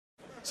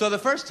So the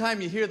first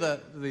time you hear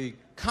the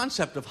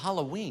concept of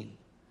Halloween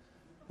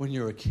when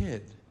you're a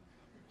kid,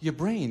 your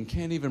brain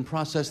can't even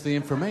process the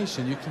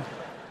information.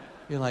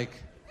 You're like,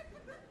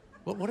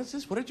 what is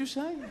this? What did you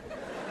say?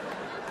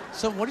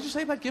 So what did you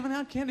say about giving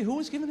out candy? Who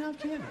was giving out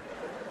candy?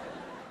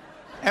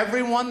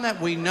 Everyone that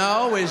we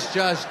know is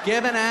just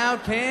giving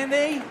out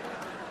candy?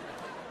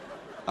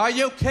 Are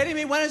you kidding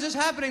me? When is this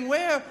happening?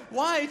 Where?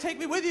 Why? Take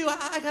me with you.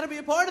 I gotta be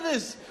a part of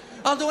this.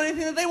 I'll do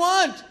anything that they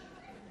want.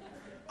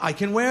 I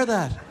can wear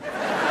that.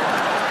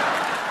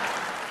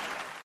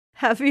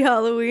 Happy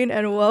Halloween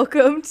and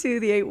welcome to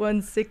the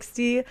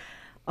 8160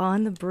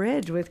 on the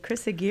Bridge with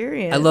Chris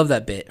Aguirre. I love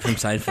that bit from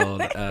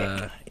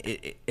Seinfeld.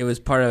 It was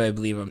part of, I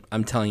believe,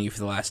 I'm telling you for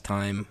the last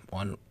time,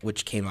 one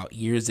which came out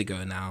years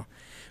ago now.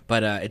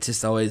 But it's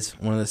just always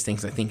one of those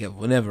things I think of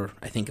whenever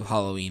I think of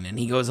Halloween. And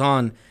he goes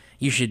on,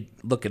 you should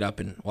look it up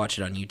and watch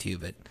it on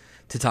YouTube,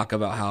 to talk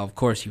about how, of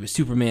course, he was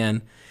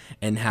Superman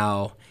and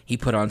how he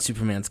put on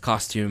Superman's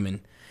costume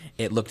and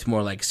it looked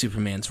more like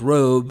Superman's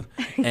robe.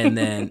 And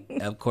then,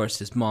 of course,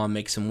 his mom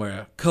makes him wear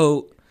a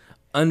coat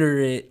under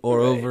it or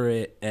over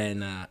it.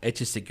 And it's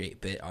just a great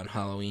bit on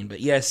Halloween.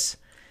 But yes,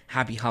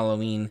 happy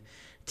Halloween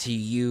to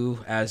you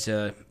as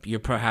you're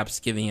perhaps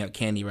giving out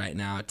candy right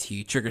now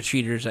to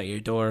trick-or-treaters at your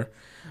door,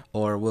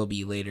 or will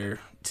be later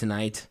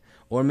tonight.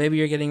 Or maybe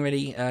you're getting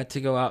ready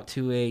to go out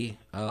to a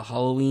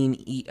Halloween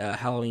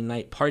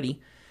night party,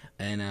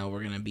 and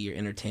we're going to be your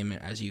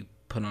entertainment as you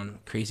put on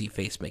crazy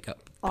face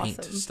makeup,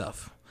 paint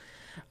stuff.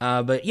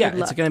 But yeah,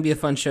 it's going to be a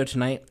fun show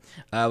tonight.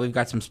 We've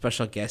got some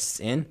special guests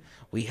in.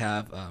 We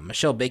have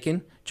Michelle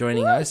Bacon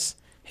joining us,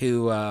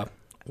 who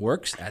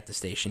works at the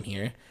station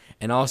here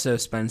and also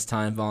spends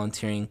time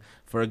volunteering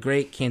for a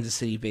great Kansas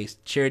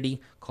City-based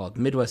charity called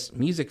Midwest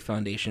Music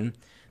Foundation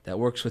that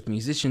works with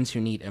musicians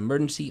who need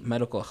emergency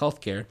medical health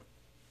care.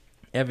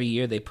 Every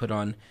year they put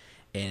on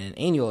an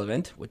annual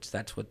event, which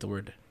that's what the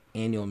word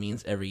annual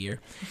means, every year,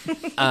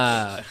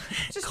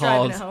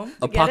 called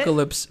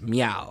Apocalypse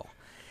Meow.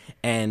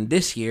 And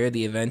this year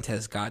the event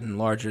has gotten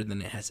larger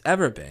than it has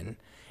ever been.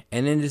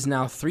 And it is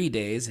now 3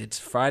 days. It's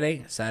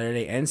Friday,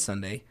 Saturday, and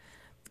Sunday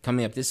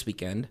coming up this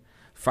weekend.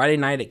 Friday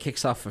night it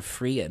kicks off for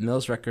free at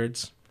Mills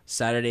Records.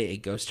 Saturday it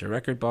goes to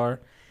Record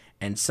Bar.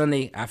 And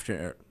Sunday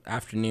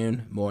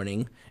afternoon,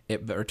 morning,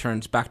 it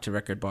returns back to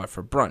Record Bar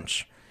for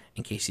brunch.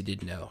 In case you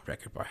didn't know,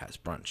 Record Bar has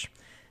brunch.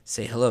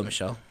 Say hello,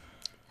 Michelle.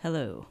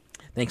 Hello.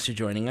 Thanks for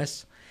joining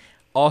us.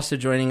 Also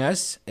joining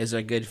us is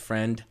our good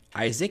friend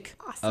Isaac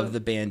of the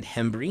band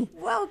Hembry.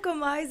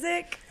 Welcome,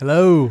 Isaac.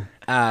 Hello.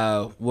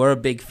 We're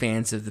big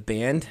fans of the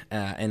band,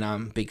 and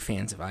I'm a big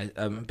fan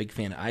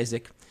of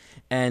Isaac.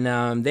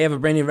 And they have a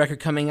brand new record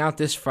coming out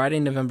this Friday,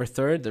 November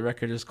 3rd. The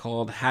record is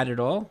called Had It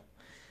All.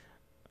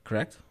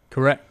 Correct.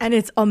 And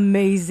it's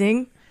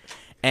amazing.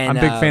 And,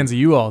 I'm big fans of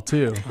you all,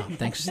 too. Oh,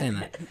 thanks for saying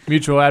that.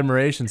 Mutual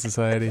Admiration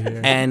Society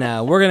here. And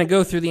we're going to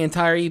go through the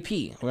entire EP.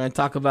 We're going to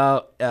talk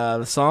about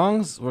the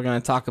songs. We're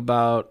going to talk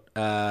about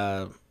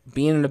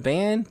being in a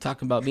band,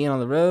 talk about being on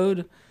the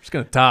road. Just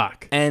going to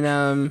talk.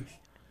 And,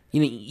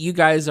 you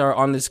guys are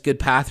on this good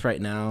path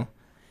right now.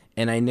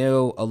 And I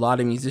know a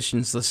lot of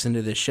musicians listen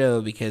to the show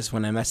because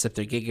when I mess up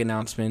their gig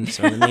announcements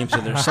or the names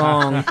of their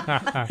song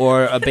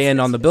or a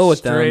band on the bill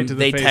with them,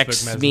 they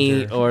text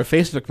me or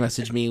Facebook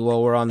message me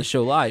while we're on the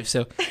show live.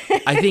 So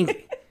I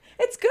think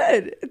it's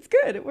good.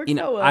 It works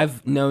out well.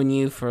 I've known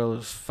you for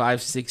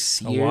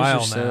 5-6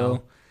 years or so,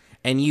 now.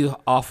 And you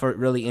offer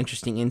really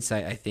interesting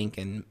insight, I think,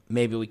 and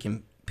maybe we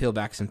can peel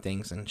back some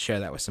things and share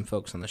that with some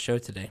folks on the show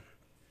today.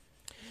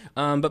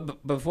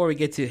 But before we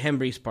get to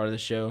Hembry's part of the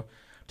show,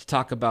 to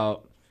talk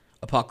about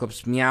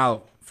Apocalypse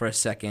Meow for a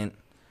second.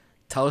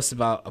 Tell us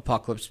about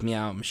Apocalypse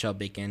Meow, Michelle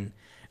Bacon,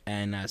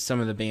 and some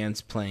of the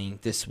bands playing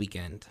this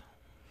weekend.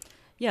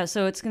 Yeah,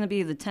 so it's going to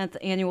be the 10th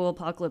annual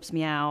Apocalypse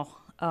Meow.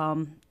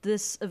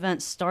 This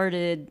event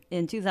started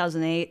in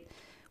 2008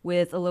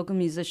 with a local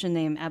musician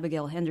named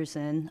Abigail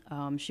Henderson.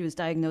 She was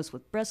diagnosed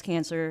with breast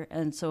cancer,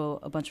 and so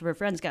a bunch of her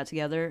friends got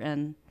together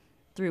and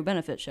threw a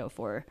benefit show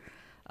for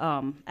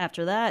her.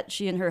 After that,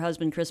 she and her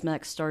husband Chris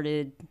Meck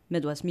started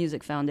Midwest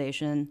Music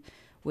Foundation,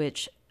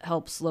 which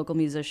helps local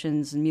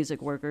musicians and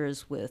music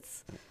workers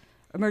with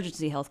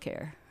emergency health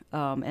care.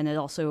 And it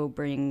also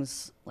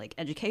brings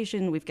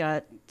education. We've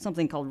got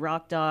something called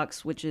Rock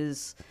Docs, which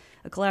is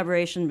a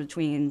collaboration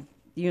between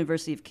the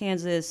University of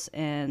Kansas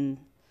and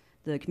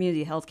the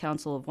Community Health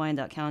Council of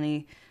Wyandotte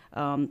County.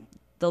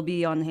 They'll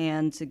be on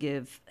hand to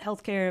give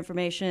healthcare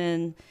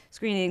information,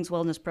 screenings,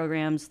 wellness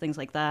programs, things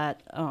like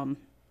that.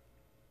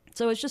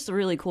 So it's just a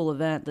really cool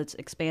event that's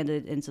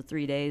expanded into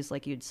 3 days,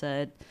 like you'd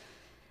said.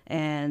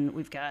 And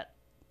we've got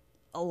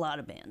a lot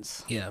of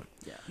bands. Yeah.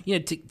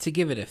 To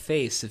give it a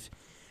face,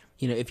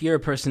 if you're a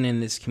person in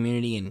this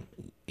community and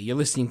you're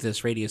listening to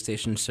this radio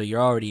station, so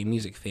you're already a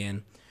music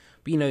fan,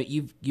 but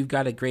you've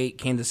got a great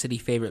Kansas City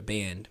favorite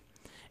band,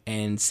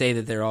 and say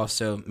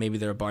that maybe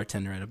they're a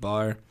bartender at a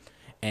bar,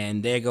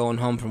 and they're going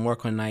home from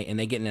work one night and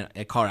they get in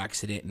a car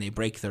accident and they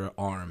break their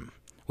arm,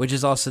 which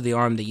is also the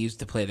arm they used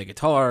to play the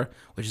guitar,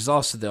 which is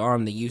also the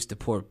arm they used to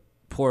pour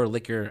pour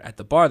liquor at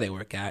the bar they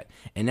work at,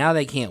 and now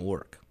they can't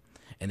work.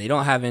 And they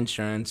don't have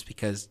insurance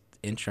because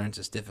insurance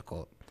is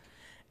difficult.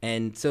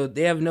 And so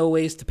they have no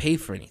ways to pay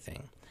for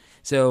anything.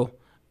 So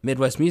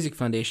Midwest Music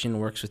Foundation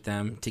works with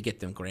them to get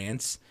them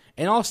grants,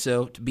 and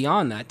also,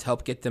 beyond that, to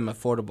help get them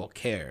affordable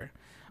care.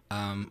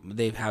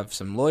 They have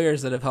some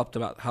lawyers that have helped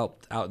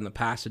out in the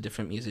past with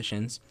different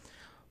musicians,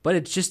 but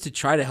it's just to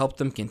try to help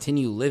them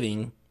continue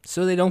living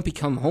so they don't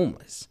become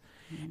homeless.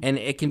 And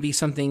it can be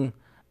something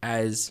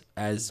as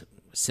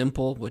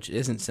simple, which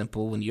isn't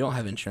simple when you don't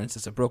have insurance,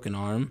 as a broken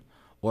arm,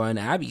 or in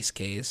Abby's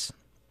case,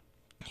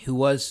 who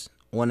was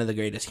one of the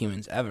greatest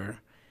humans ever,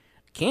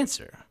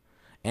 cancer.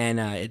 And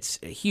it's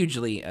a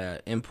hugely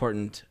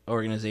important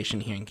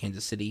organization here in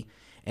Kansas City.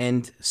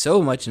 And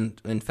so much,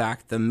 in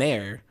fact, the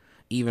mayor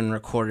even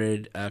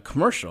recorded a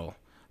commercial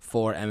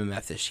for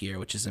MMF this year,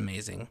 which is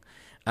amazing.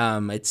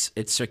 It's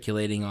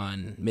circulating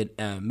on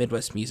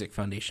Midwest Music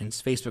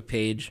Foundation's Facebook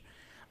page.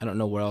 I don't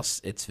know where else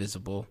it's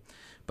visible.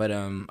 But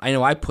I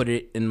know I put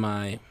it in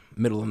my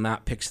Middle of the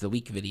Map Picks of the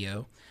Week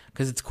video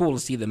because it's cool to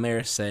see the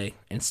mayor say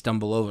and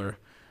stumble over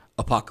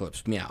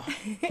Apocalypse Meow.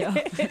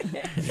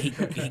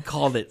 he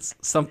called it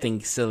something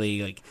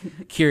silly, like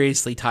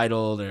curiously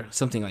titled or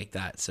something like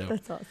that. So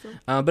That's awesome.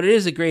 But it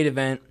is a great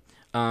event.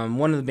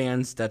 One of the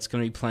bands that's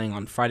going to be playing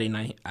on Saturday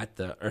night at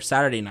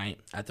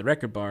the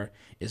Record Bar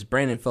is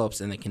Brandon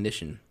Phillips and The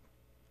Condition.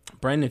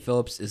 Brandon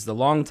Phillips is the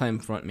longtime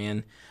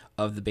frontman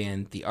of the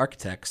band The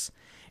Architects,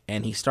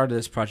 and he started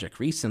this project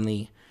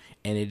recently,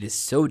 and it is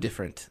so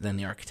different than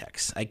The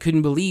Architects. I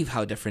couldn't believe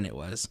how different it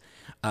was.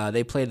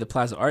 They played the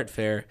Plaza Art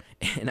Fair,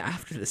 and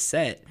after the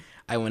set,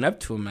 I went up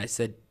to him and I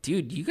said,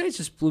 "Dude, you guys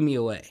just blew me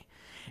away."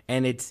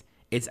 And it's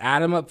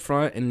Adam up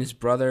front and his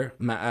brother,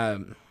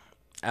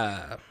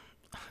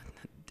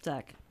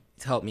 Zach.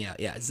 help me out.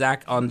 Yeah,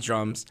 Zach on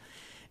drums,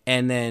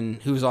 and then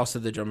who's also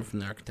the drummer from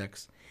The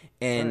Architects,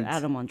 and Or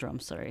Adam on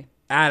drums, sorry.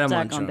 Adam Zach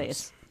on drums. on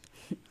bass.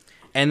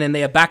 And then they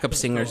have backup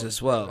singers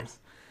as well.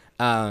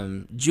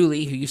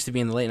 Julie, who used to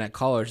be in the Late Night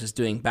Callers, is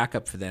doing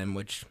backup for them,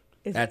 which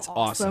Is that's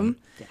awesome.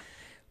 Yeah.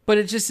 But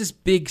it's just this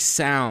big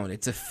sound.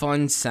 It's a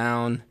fun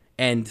sound.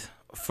 And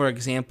for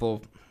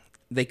example,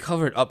 they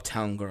covered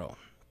Uptown Girl,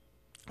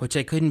 which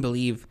I couldn't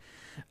believe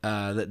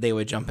that they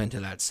would jump into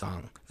that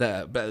song,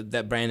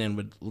 that Brandon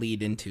would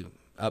lead into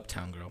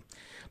Uptown Girl.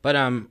 But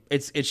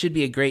it should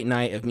be a great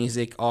night of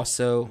music.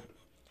 Also,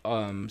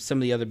 some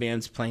of the other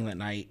bands playing that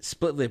night: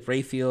 Split Lip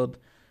Rayfield,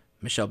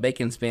 Michelle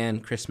Bacon's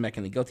band, Chris Meck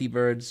and the Guilty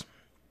Birds,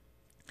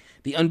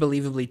 the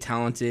unbelievably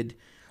talented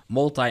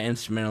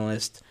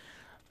multi-instrumentalist,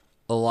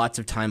 lots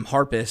of time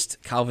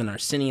harpist, Calvin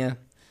Arsinia,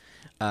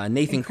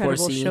 Nathan Incredible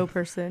Corsi, show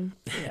person.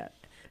 Yeah.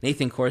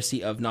 Nathan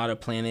Corsi of Not a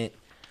Planet,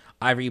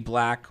 Ivory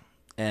Black,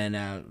 and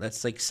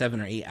that's like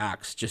 7 or 8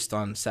 acts just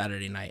on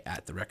Saturday night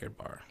at the Record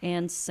Bar.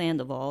 And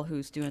Sandoval,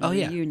 who's doing a Oh,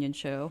 yeah. reunion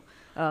show.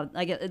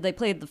 They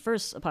played the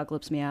first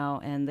Apocalypse Meow,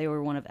 and they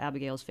were one of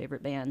Abigail's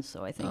favorite bands,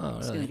 so I think Oh,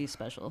 it's really? going to be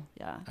special.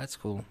 Yeah. That's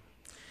cool.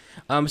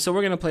 So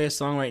we're going to play a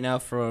song right now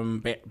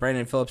from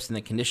Brandon Phillips and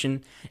The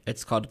Condition.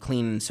 It's called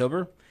Clean and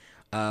Sober.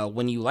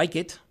 When you like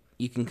it,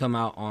 you can come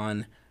out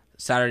on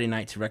Saturday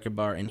night to Record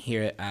Bar and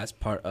hear it as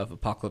part of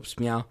Apocalypse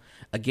Meow.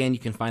 Again, you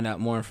can find out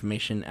more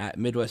information at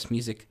Midwest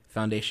Music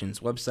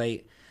Foundation's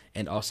website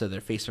and also their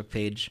Facebook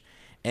page.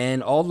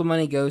 And all the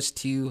money goes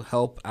to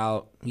help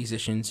out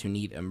musicians who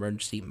need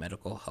emergency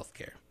medical health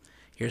care.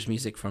 Here's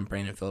music from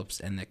Brandon Phillips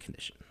and The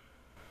Condition.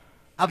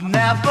 I've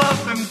never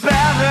been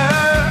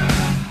better.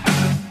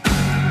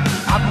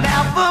 I've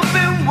never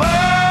been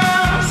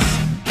worse.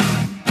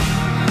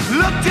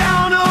 Look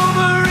down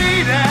over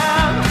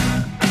Eden.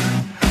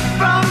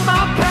 From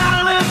my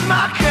palace,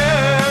 my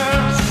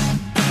curse.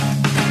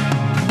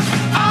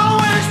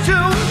 Always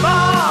too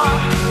far.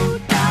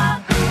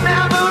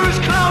 Never as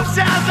close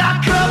as I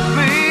could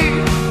be.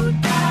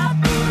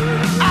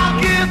 I'll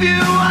give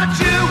you what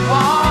you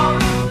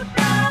want.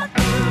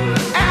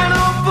 And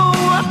hope for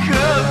what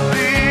could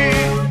be.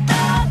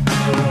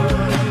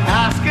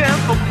 Asking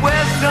for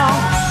wisdom,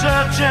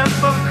 searching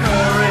for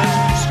courage,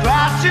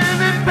 scratching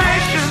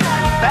impatience,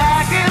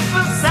 begging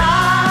for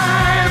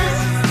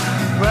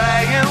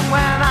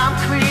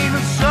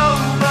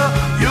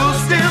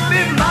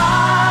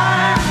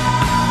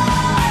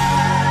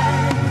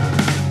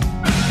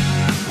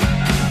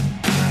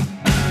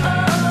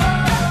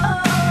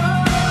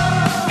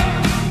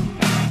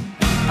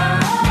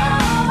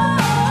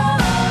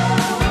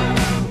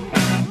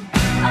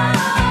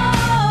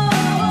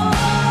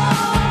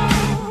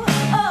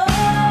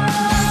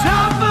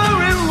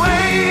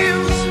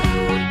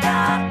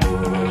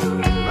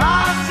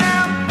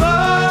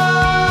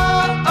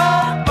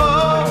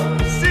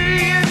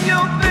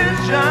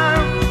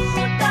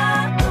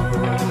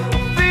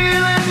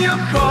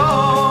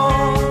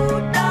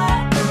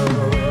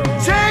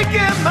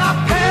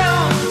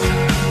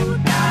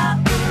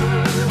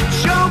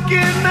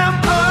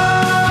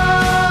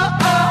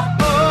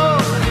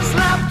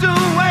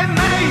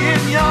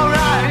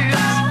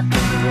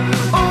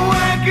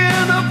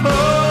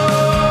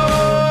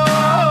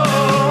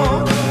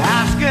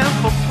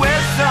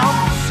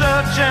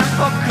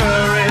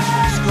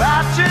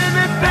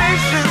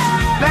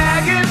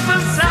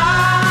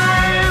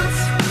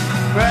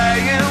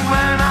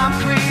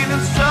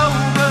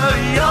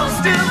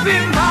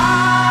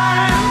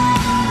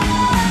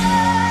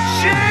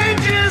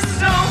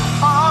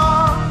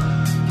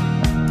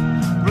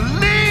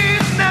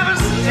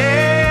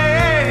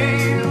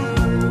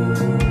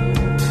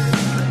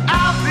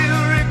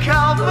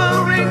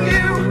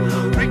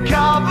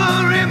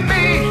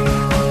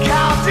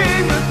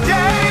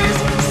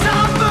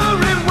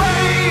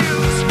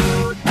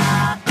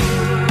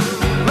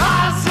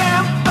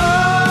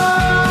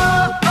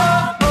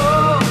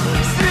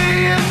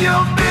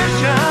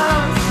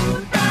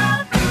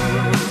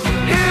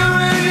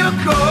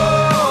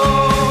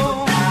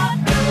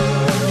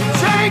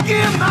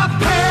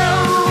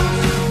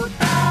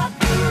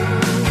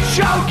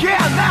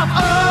choking them.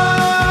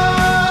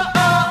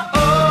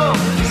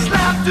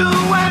 Slapped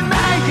away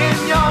in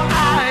your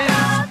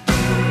eyes.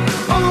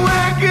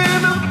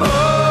 Waking up,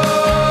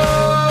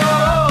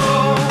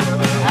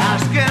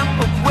 asking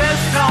for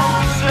wisdom,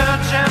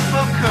 searching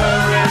for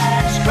courage,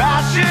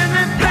 scratching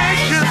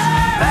impatience,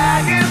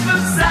 begging for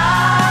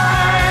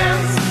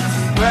signs,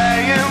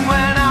 praying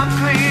when I'm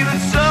clean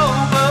and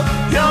sober,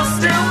 you'll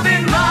still be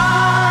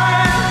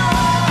mine.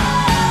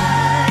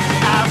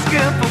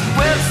 Asking for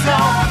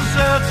wisdom,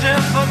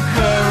 searching for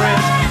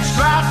courage,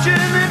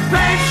 scratching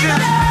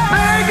impatience,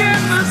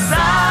 begging for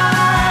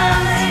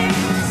signs,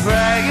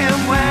 praying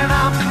when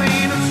I'm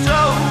clean and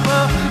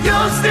sober,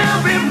 you'll still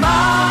be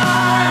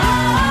mine.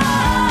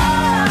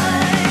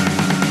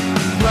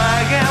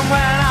 Praying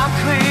when I'm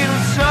clean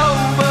and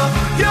sober,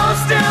 you'll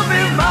still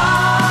be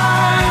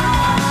mine.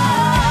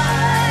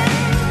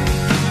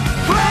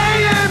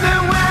 Praying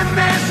that when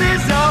this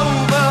is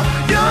over,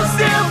 you'll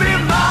still be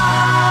mine.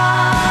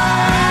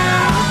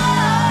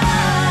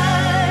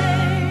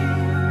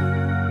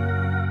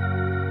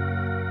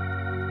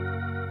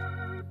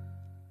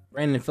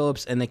 Brandon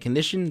Phillips and The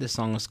Condition. The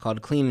song is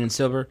called Clean and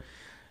Sober.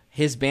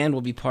 His band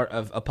will be part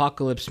of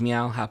Apocalypse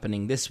Meow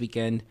happening this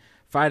weekend,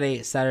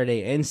 Friday,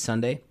 Saturday, and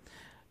Sunday.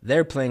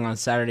 They're playing on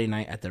Saturday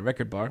night at the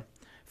Record Bar.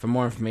 For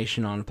more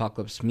information on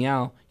Apocalypse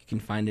Meow, you can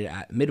find it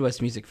at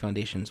Midwest Music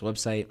Foundation's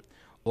website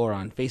or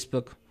on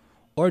Facebook,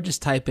 or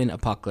just type in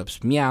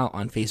Apocalypse Meow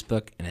on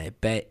Facebook, and I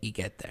bet you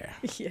get there.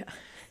 Yeah.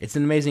 It's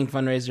an amazing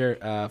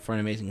fundraiser for an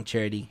amazing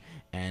charity,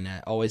 and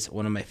always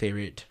one of my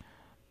favorite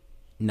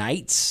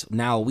nights,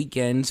 now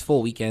weekends,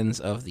 full weekends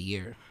of the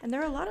year. And there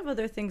are a lot of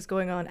other things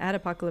going on at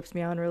Apocalypse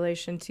Meow in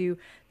relation to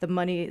the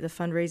money, the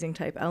fundraising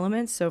type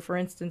elements. So, for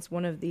instance,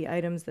 one of the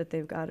items that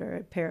they've got are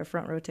a pair of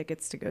front row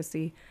tickets to go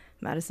see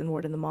Madison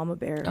Ward and the Mama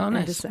Bear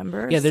in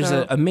December. Yeah, there's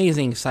So- an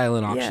amazing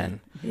silent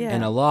auction yeah.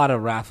 and a lot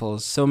of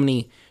raffles. So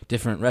many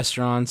different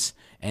restaurants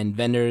and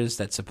vendors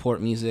that support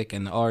music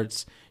and the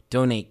arts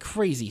donate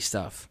crazy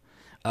stuff.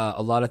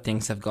 A lot of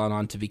things have gone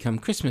on to become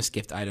Christmas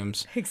gift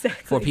items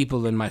Exactly. for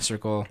people in my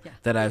circle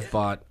that I've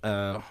bought.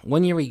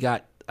 One year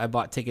I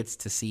bought tickets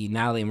to see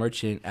Natalie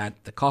Merchant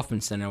at the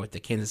Kauffman Center with the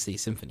Kansas City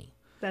Symphony.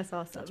 That's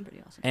awesome. That's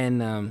pretty awesome.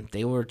 And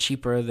they were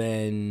cheaper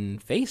than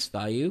face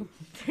value,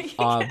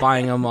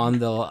 buying them on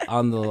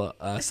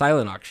the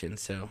silent auction.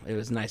 So it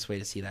was a nice way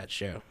to see that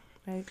show.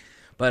 Right.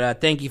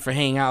 But thank you for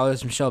hanging out with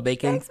us, Michelle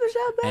Bacon. Thanks,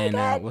 Michelle Bacon.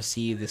 And we'll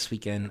see you this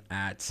weekend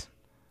at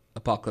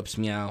Apocalypse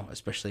Meow,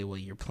 especially while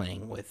you're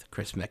playing with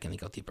Chris Meck and the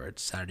Guilty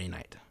Birds Saturday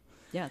night.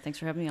 Yeah, thanks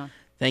for having me on.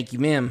 Thank you,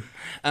 ma'am.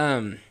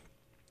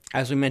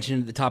 As we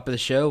mentioned at the top of the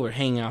show, we're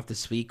hanging out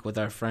this week with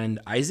our friend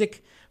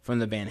Isaac from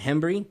the band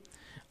Hembry.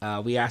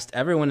 We asked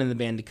everyone in the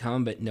band to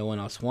come, but no one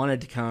else wanted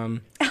to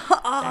come.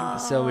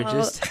 So we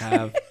just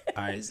have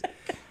Isaac.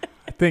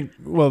 I think,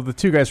 well, the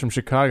two guys from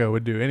Chicago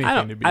would do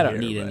anything to be I don't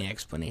here, need but- any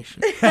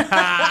explanation.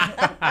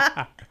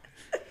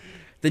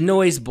 The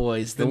Noise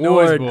Boys, The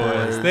Ward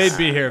Noise Boys. They'd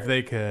be here if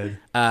they could.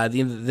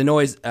 The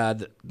Noise,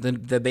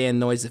 the band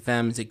Noise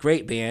FM is a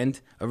great band,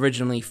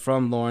 originally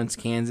from Lawrence,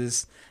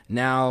 Kansas.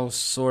 Now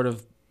sort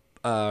of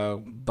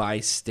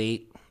by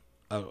state,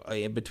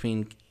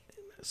 between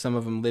some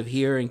of them live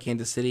here in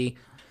Kansas City,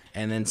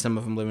 and then some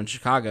of them live in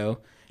Chicago.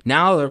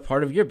 Now they're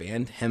part of your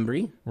band,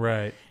 Hembry,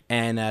 Right.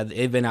 and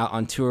they've been out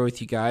on tour with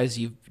you guys.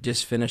 You've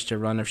just finished a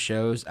run of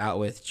shows out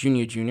with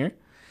Junior,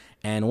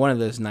 and one of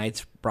those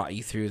nights brought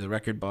you through the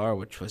Record Bar,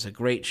 which was a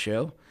great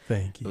show.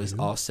 Thank you. It was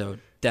also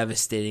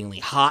devastatingly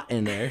hot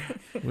in there.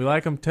 We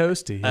like them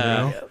toasty, you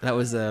know? That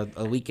was a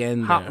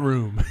weekend. Hot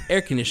room.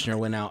 Air conditioner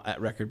went out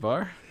at Record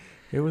Bar.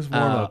 It was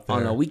warm up there.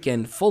 On a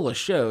weekend full of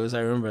shows. I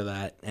remember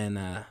that. And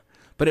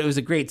but it was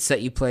a great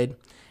set you played.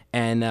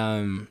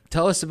 And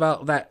tell us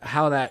about that,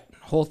 how that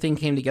whole thing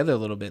came together a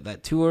little bit,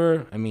 that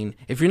tour. I mean,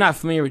 if you're not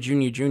familiar with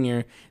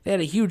Junior, they had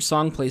a huge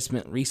song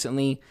placement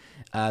recently.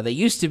 They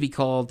used to be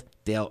called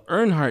Dale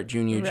Earnhardt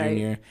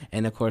Jr.,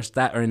 and of course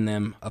that earned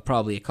them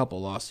probably a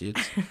couple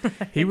lawsuits.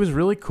 He was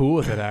really cool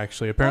with it,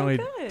 actually. Apparently,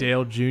 good.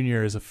 Dale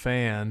Jr. is a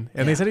fan,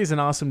 and they said he's an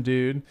awesome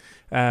dude.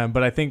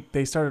 But I think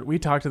we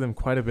talked to them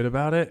quite a bit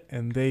about it,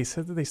 and they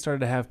said that they started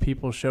to have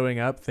people showing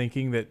up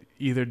thinking that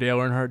either Dale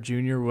Earnhardt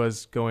Jr.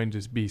 was going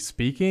to be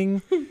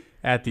speaking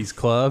at these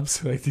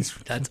clubs, like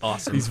That's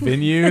awesome. these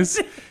venues,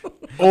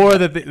 or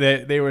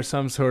that they were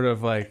some sort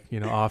of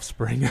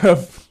offspring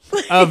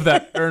of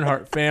that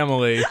Earnhardt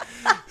family.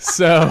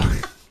 So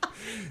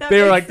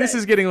they were like, this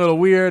is getting a little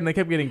weird, and they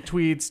kept getting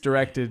tweets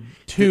directed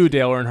to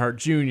Dale Earnhardt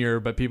Jr.,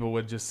 but people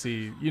would just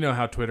see, you know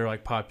how Twitter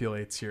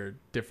populates your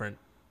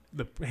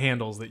the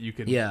handles that you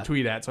can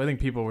tweet at. So I think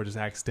people were just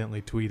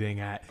accidentally tweeting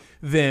at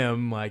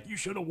them like, you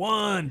should have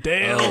won,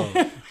 Dale.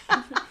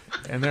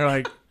 And they're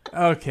like,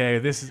 okay,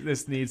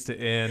 this needs to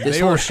end. This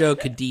whole show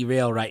could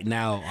derail right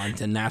now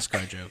onto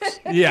NASCAR jokes.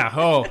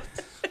 Yeah,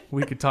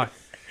 we could talk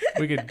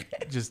we could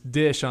just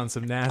dish on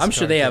some NASCAR. I'm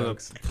sure they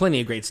jokes. have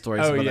plenty of great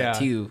stories Oh, about yeah. that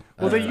too.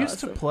 Well, they Uh, used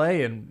to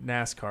play in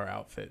NASCAR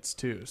outfits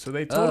too, so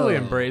they totally Oh.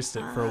 embraced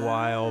it for a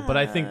while. But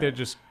I think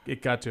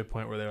it got to a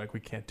point where they're like, we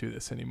can't do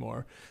this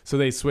anymore. So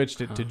they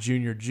switched it to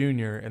Junior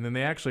Junior, and then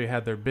they actually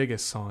had their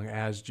biggest song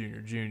as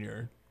Junior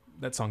Junior.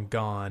 That song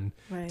 "Gone"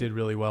 Right. did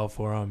really well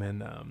for them,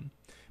 and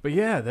but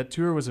yeah, that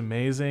tour was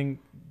amazing.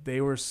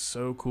 They were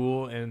so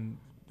cool, and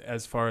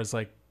as far as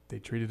like, they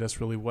treated us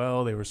really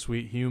well. They were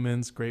sweet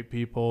humans, great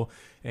people,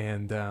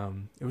 and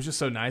it was just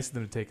so nice of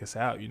them to take us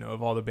out. You know,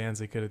 of all the bands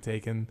they could have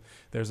taken,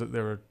 there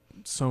were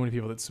so many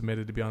people that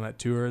submitted to be on that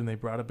tour, and they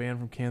brought a band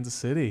from Kansas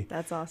City.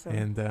 That's awesome.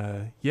 And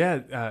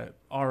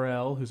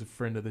RL, who's a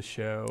friend of the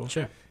show,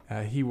 Sure.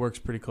 he works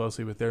pretty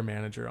closely with their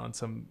manager on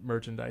some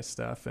merchandise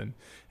stuff, and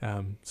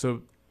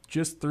so.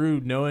 Just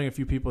through knowing a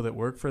few people that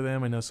work for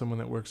them, I know someone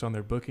that works on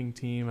their booking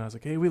team. I was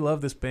like, hey, we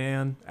love this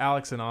band.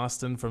 Alex and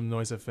Austin from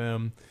Noise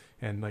FM.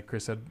 And like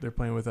Chris said, they're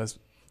playing with us.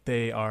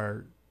 They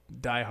are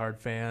diehard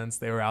fans.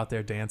 They were out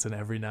there dancing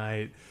every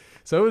night.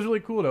 So it was really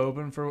cool to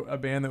open for a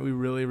band that we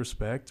really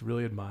respect,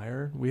 really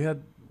admire. We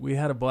had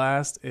a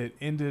blast. It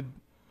ended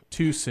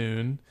too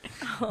soon.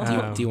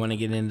 do you want to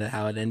get into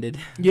how it ended?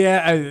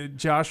 Yeah,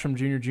 Josh from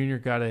Junior Junior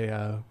got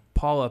a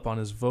polyp on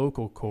his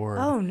vocal cord.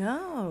 Oh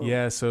no.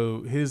 Yeah,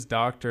 so his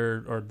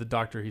doctor, or the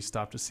doctor he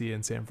stopped to see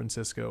in San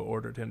Francisco,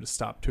 ordered him to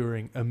stop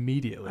touring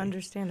immediately.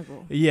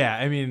 Understandable. Yeah,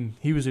 I mean,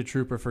 he was a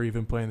trooper for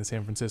even playing the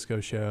San Francisco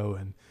show,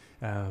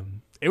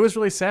 and it was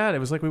really sad. It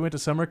was like we went to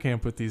summer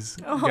camp with these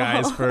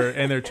guys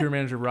and their tour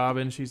manager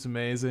Robin. She's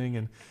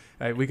amazing,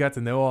 and we got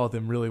to know all of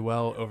them really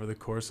well over the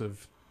course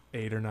of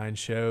 8 or 9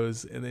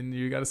 shows, and then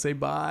you got to say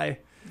bye.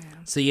 Yeah.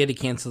 So you had to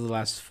cancel the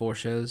last 4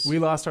 shows? We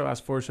lost our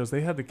last 4 shows. They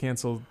had to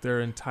cancel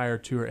their entire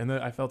tour, and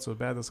I felt so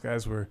bad. Those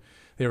guys were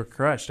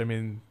crushed. I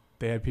mean,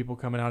 they had people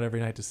coming out every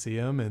night to see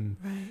them,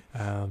 and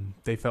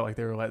they felt like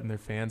they were letting their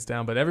fans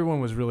down. But everyone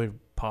was really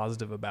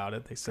positive about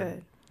it. They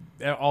said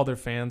all their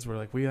fans were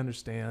like, "We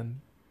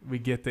understand. We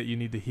get that you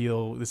need to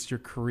heal. This is your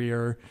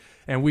career,"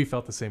 and we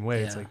felt the same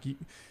way. Yeah. It's like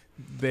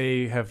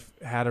they have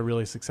had a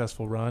really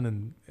successful run,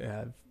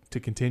 and to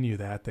continue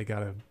that, they got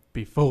to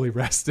be fully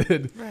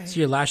rested. Right. So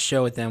your last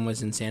show with them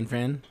was in San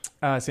Fran?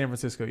 San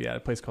Francisco, yeah, a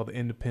place called the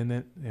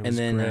Independent. It was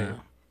great.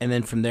 And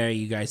then from there,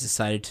 you guys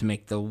decided to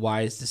make the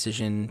wise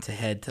decision to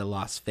head to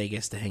Las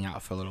Vegas to hang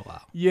out for a little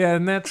while. Yeah,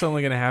 and that's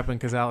only going to happen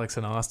because Alex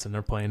and Austin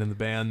are playing in the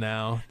band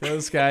now.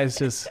 Those guys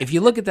just... If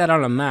you look at that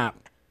on a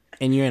map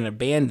and you're in a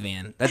band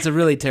van, that's a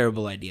really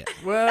terrible idea.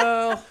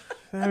 Well,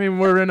 I mean,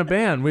 we're in a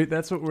band.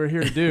 That's what we're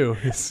here to do,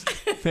 is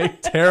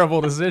make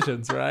terrible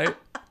decisions, right?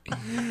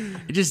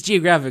 Just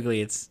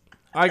geographically,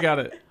 I got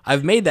it.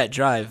 I've made that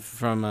drive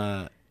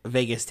from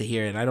Vegas to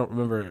here, and I don't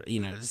remember,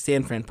 the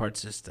San Fran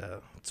part's just,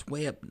 it's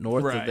way up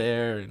north of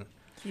there. And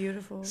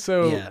Beautiful.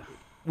 So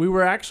we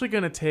were actually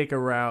going to take a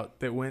route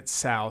that went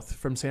south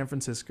from San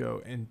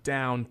Francisco and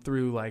down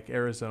through like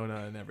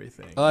Arizona and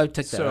everything. Oh, I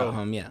took that route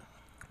home, yeah.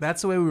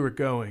 That's the way we were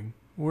going.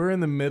 We're in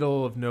the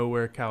middle of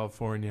nowhere,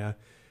 California,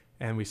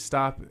 and we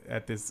stop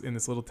in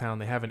this little town.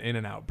 They have an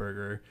In-N-Out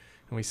burger,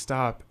 and we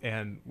stop,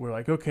 and we're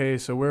like, okay,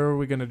 so where are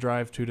we going to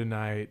drive to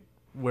tonight?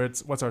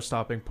 What's our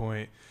stopping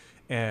point?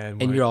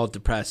 And you're all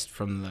depressed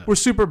from the... We're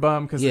super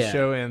bummed because the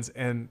show ends,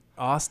 and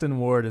Austin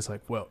Ward is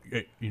like, well,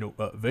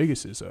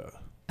 Vegas is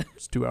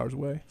it's 2 hours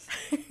away.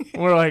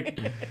 And we're like,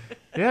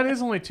 yeah, it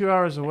is only 2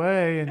 hours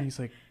away. And he's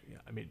like, yeah,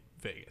 I mean,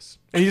 Vegas.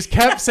 And he just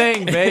kept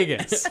saying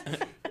Vegas.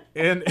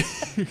 And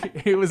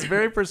it was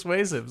very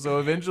persuasive. So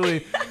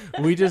eventually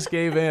we just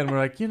gave in. We're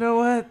like, you know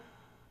what?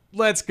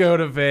 Let's go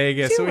to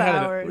Vegas. So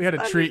we had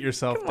a treat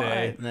yourself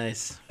day.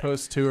 Nice.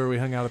 Post-tour, we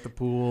hung out at the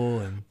pool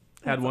and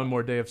had one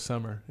more day of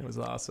summer. It was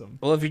awesome.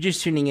 Well, if you're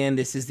just tuning in,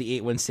 this is the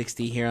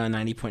 8160 here on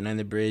 90.9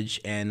 The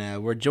Bridge,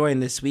 and we're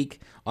joined this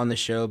week on the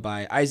show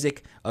by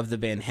Isaac of the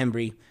band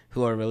Hembry,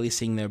 who are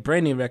releasing their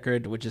brand new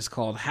record, which is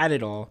called Had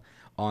It All,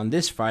 on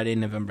this Friday,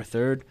 November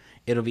 3rd.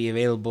 It'll be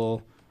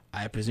available,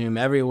 I presume,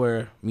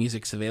 everywhere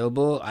music's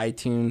available: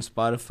 iTunes,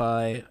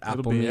 Spotify,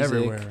 Apple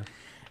Music,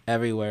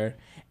 everywhere.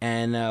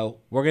 And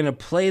we're going to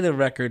play the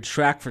record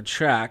track for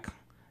track,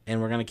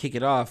 and we're going to kick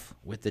it off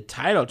with the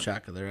title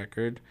track of the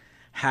record,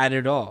 Had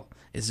It All.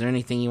 Is there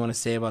anything you want to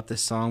say about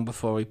this song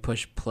before we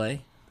push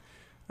play?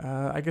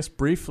 I guess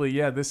briefly,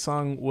 yeah. This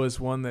song was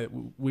one that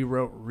we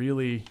wrote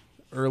really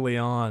early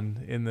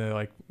on in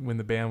when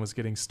the band was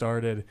getting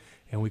started,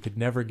 and we could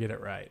never get it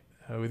right.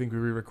 We think we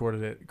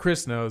re-recorded it.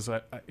 Chris knows.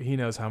 He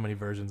knows how many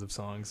versions of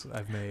songs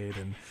I've made,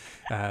 and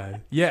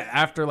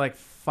after like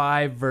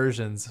 5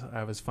 versions,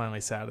 I was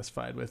finally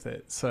satisfied with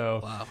it.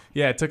 So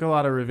it took a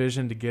lot of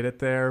revision to get it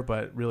there,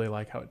 but really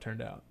like how it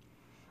turned out.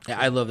 Yeah,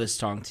 I love this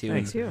song too.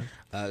 Thanks. And,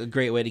 a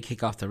great way to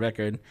kick off the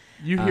record.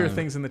 You hear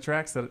things in the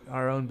tracks that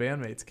our own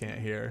bandmates can't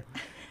hear.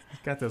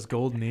 Got those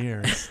golden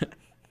ears.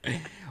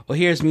 Well,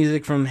 here's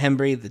music from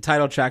Hembry, the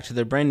title track to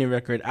their brand new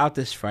record out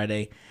this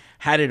Friday,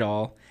 Had It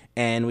All.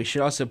 And we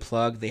should also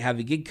plug, they have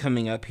a gig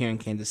coming up here in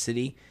Kansas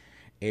City.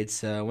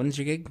 It's, when is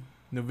your gig?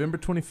 November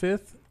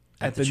 25th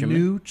at the Truman?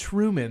 new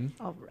Truman.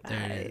 All right.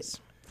 There it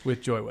is.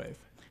 With Joywave.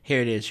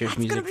 Here it is. Here's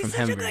music from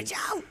Hembry. It's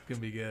gonna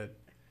be good.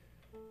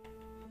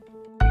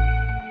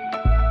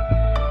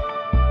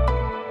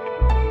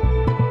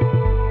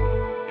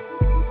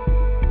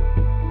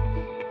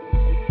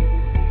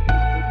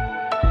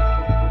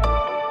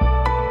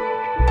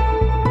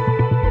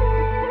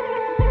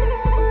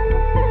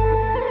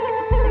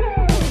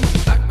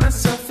 Lock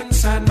myself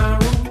inside my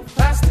room.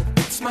 Plastic,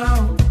 it's my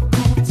own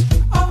room. It's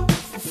all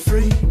for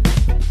free.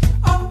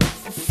 All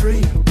for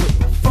free. Put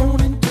my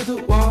phone into the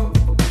wall.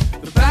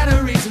 The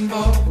batteries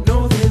involved.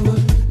 No, they were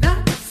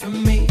not for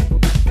me.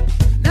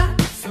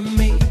 Not for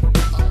me.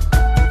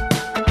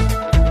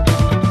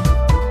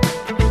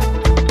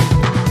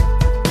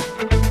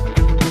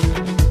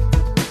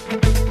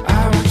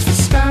 I watch the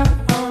sky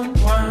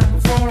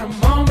unwind for a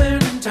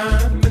moment in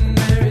time, and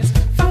there is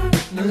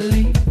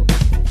finally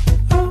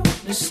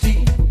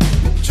honesty.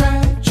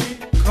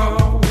 Tragic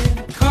call when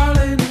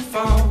calling it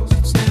falls.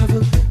 It's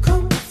never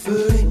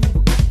comforting.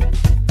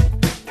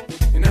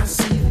 And I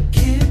see the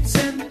kids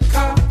and the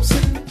cops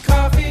and the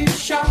coffee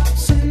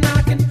shops, and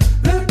I can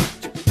learn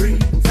to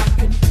breathe. I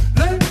can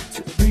learn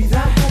to breathe. I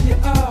had it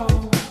all.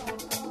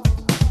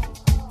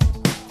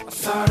 I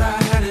thought I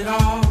had it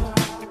all.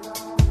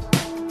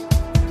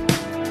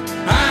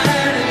 I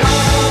had it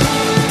all.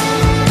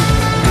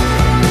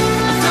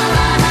 I thought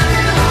I had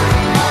it all.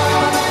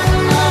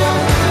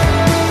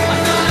 I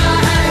thought I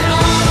had it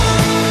all. I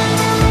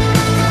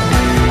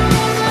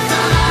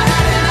thought I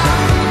had it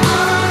all.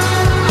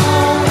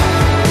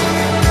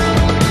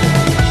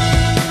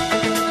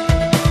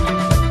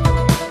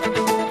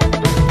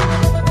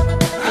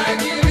 I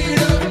give it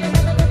up.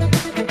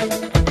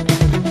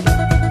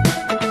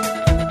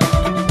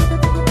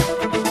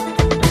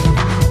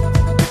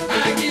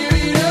 I give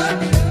it up.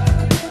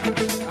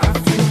 I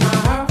feel my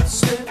heart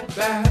slip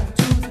back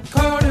to the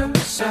corner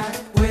side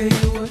where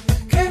you would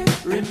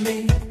carry me.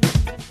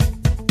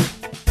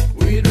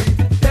 We'd read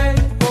the day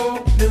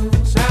old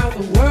news, how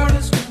the world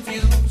is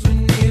confused with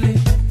nearly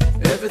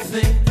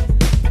everything,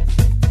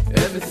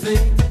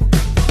 everything.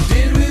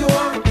 Did we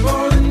want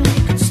more than we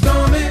could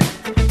storm it?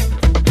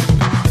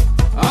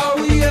 All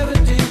we ever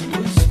did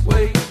was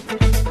wait.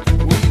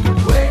 We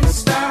would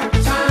waste our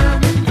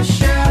time in the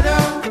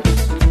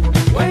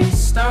shadows,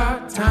 waste our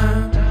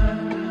time.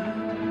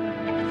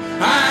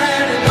 I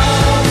had it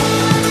all.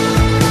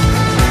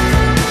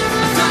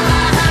 I thought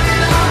I had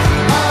it all.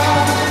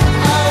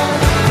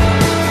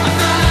 I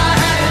thought I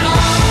had it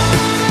all.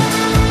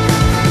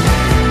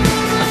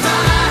 I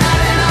thought I had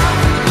it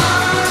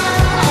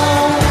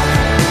all.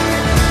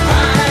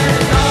 I had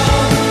it all.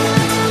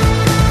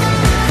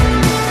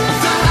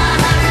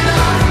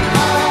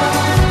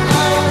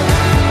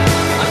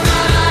 I thought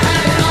I had it all. I thought I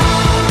had it all.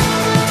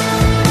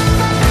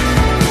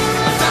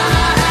 I thought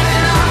I had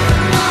it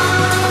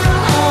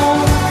all.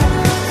 I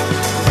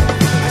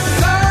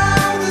saw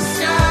the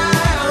sky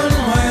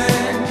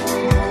unwind.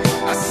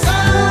 I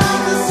saw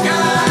the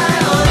sky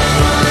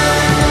unwind.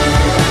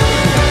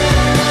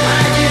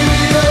 I give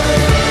it up.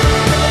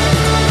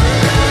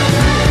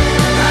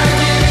 I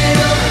give it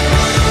up.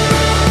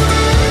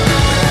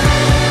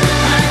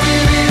 I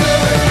give it up.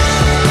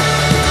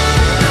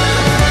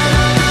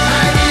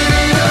 I give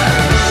it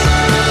up.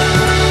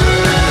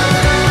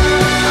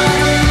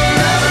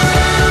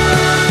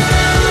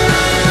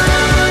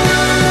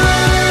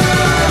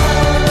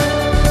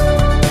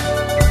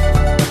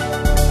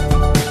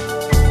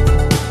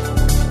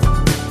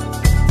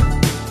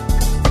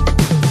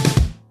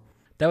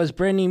 That was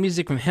brand new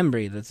music from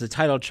Hembry. That's the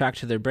title track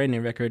to their brand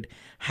new record,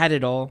 Had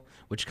It All,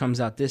 which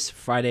comes out this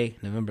Friday,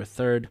 November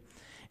 3rd.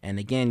 And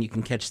again, you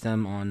can catch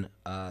them on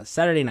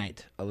Saturday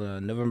night,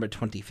 November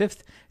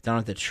 25th, down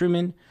at the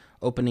Truman,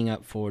 opening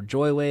up for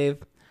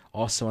Joywave.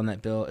 Also on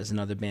that bill is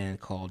another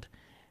band called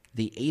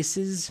The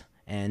Aces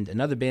and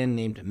another band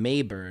named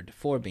Maybird.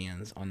 4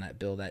 bands on that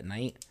bill that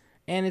night.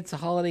 And it's a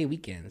holiday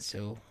weekend,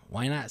 so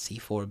why not see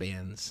 4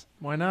 bands?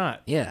 Why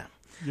not? Yeah.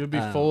 You'll be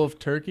full of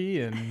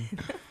turkey and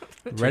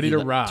ready to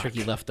rock.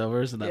 Turkey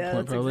leftovers at that Yeah,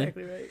 point, that's probably.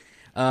 exactly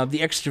right.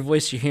 The extra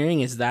voice you're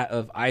hearing is that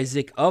of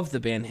Isaac of the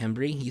band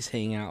Hembry. He's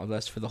hanging out with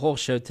us for the whole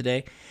show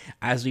today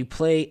as we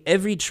play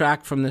every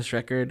track from this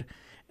record,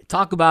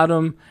 talk about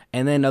them,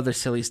 and then other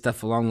silly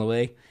stuff along the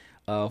way.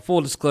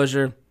 Full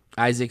disclosure,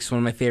 Isaac's one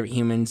of my favorite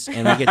humans,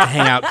 and we get to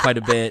hang out quite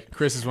a bit.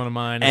 Chris is one of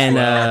mine. And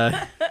as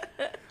well.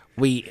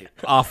 we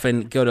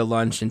often go to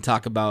lunch and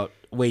talk about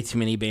way too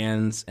many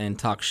bands and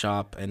talk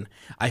shop. And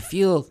I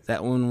feel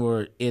that when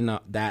we're in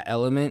that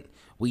element,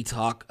 we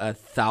talk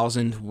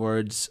 1,000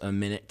 words a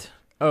minute.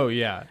 Oh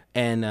yeah,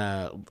 And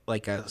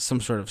like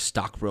some sort of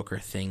stockbroker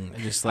thing.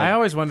 Just like I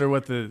always wonder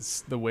what the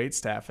wait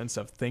staff and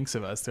stuff thinks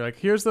of us. They're like,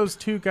 here's those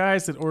 2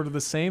 guys that order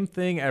the same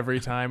thing every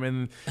time,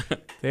 and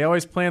they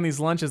always plan these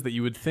lunches that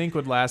you would think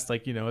would last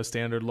like a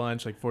standard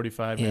lunch, like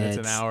 45 minutes,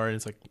 an hour, and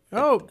it's like,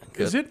 oh,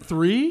 is it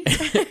 3?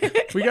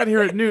 We got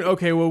here at noon.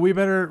 Okay, well we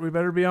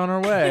better be on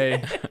our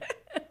way.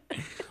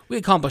 we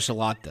accomplish a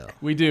lot though.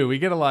 We do. We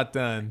get a lot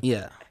done.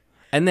 Yeah.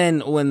 And then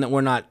when we're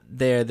not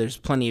there, there's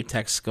plenty of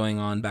texts going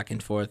on back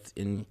and forth,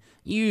 and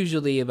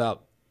usually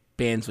about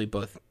bands we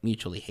both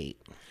mutually hate.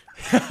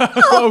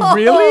 Oh,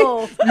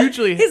 really?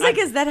 Usually, He's like,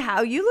 is that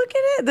how you look at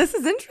it? This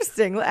is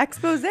interesting.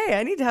 Expose.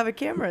 I need to have a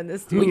camera in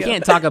this studio. We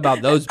can't talk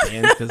about those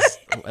bands because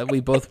we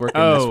both work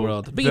in this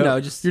world.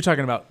 But just you're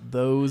talking about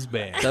those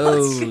bands.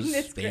 those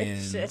Goodness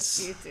bands.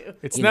 gracious, you two.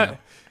 It's You not. know.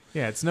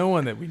 Yeah, it's no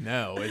one that we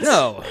know. It's,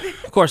 No,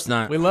 of course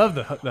not. we love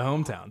the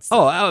hometown stuff.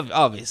 Oh,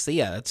 obviously,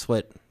 yeah. That's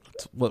what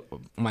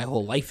my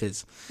whole life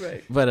is.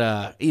 Right. But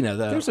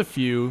There's a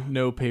few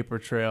no paper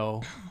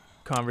trail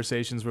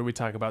conversations where we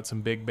talk about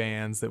some big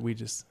bands that we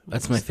just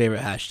that's my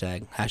favorite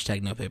hashtag.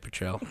 Hashtag no paper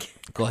trail.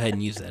 Go ahead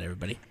and use that,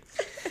 everybody.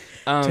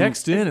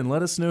 text in and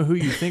let us know who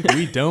you think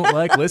we don't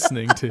like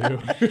listening to.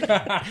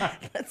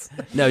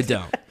 No,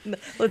 don't.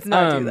 Let's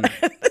not do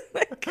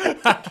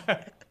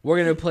that. We're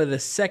gonna play the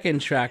second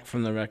track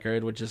from the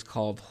record, which is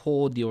called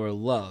 "Hold Your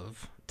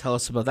Love." Tell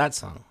us about that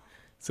song.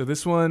 So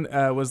this one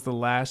was the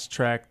last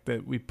track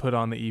that we put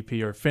on the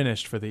EP or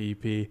finished for the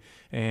EP,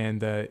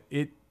 and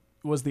it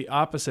was the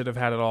opposite of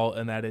Had It All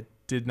in that it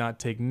did not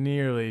take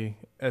nearly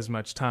as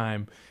much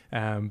time.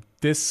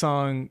 This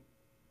song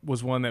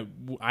was one that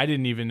I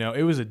didn't even know.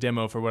 It was a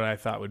demo for what I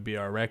thought would be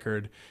our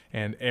record,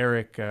 and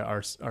Eric,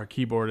 our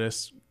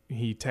keyboardist,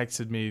 he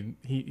texted me.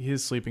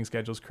 His sleeping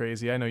schedule's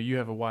crazy. I know you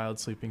have a wild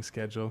sleeping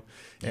schedule,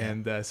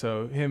 and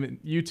so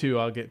you two,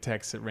 I'll get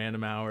texts at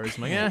random hours.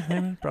 I'm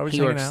like, probably He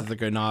hanging works out. at the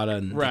Granada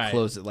and Right. they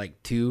close at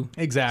like 2.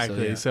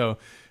 Exactly. So,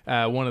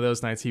 So one of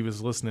those nights he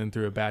was listening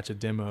through a batch of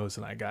demos,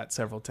 and I got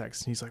several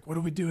texts. And he's like, "What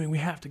are we doing? We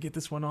have to get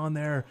this one on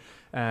there."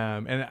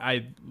 And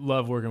I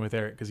love working with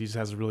Eric because he just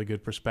has a really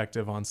good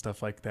perspective on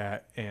stuff like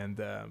that. And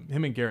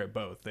him and Garrett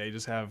both, they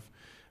just have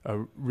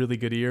really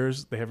good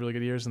ears. They have really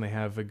good ears, and they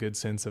have a good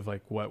sense of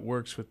like what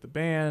works with the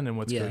band and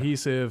what's Yeah.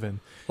 cohesive. And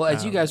Well,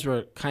 as you guys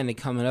were kind of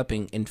coming up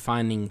and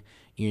finding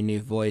your new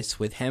voice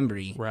with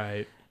Hembry,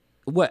 right.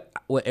 what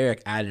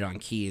Eric added on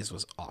keys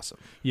was awesome.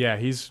 Yeah,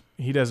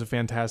 he does a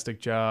fantastic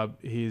job.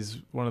 He's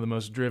one of the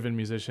most driven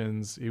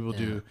musicians. He will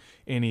do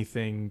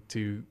anything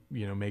to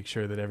make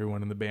sure that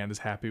everyone in the band is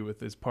happy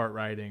with his part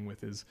writing, with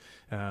his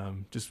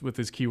just with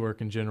his key work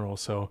in general.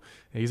 So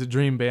he's a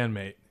dream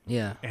bandmate.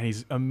 Yeah. And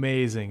he's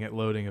amazing at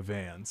loading a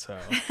van. So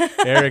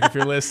Eric, if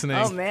you're listening,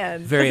 Oh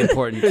man, Very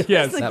important.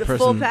 Yes. it's like that the person.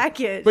 full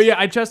package. but yeah,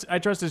 I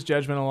trust his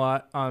judgment a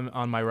lot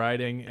on my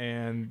writing,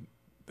 and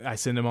I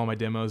send him all my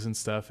demos and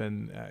stuff,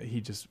 and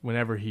he just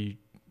whenever he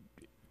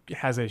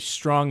has a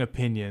strong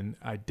opinion,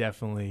 I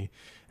definitely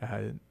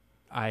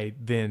I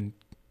then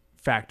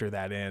factor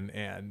that in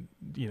and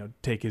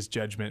take his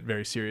judgment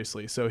very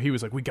seriously. So he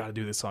was like, "We got to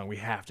do this song. We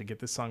have to get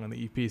this song on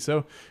the EP."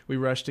 So we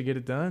rushed to get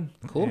it done.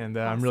 Cool. And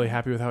I'm really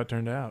happy with how it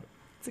turned out.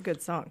 It's a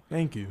good song.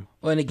 Thank you.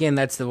 Well, and again,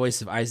 that's the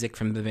voice of Isaac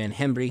from the band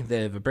Hembry.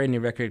 They have a brand new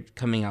record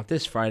coming out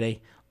this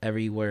Friday.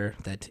 Everywhere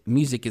that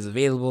music is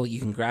available, you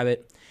can grab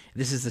it.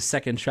 This is the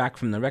second track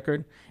from the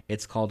record.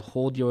 It's called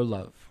 "Hold Your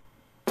Love."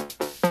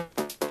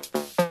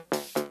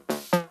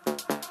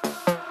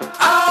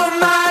 All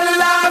my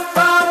life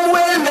I'm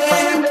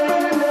winning.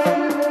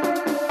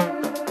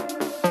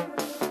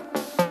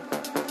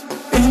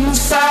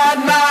 Inside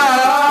my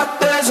heart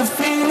there's a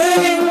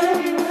feeling.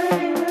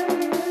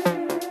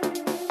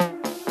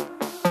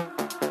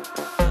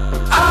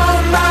 All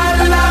my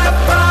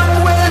life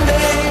I'm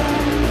winning.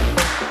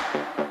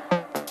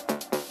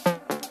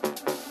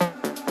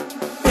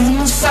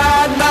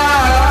 Inside my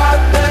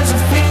heart there's a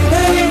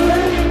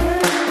feeling.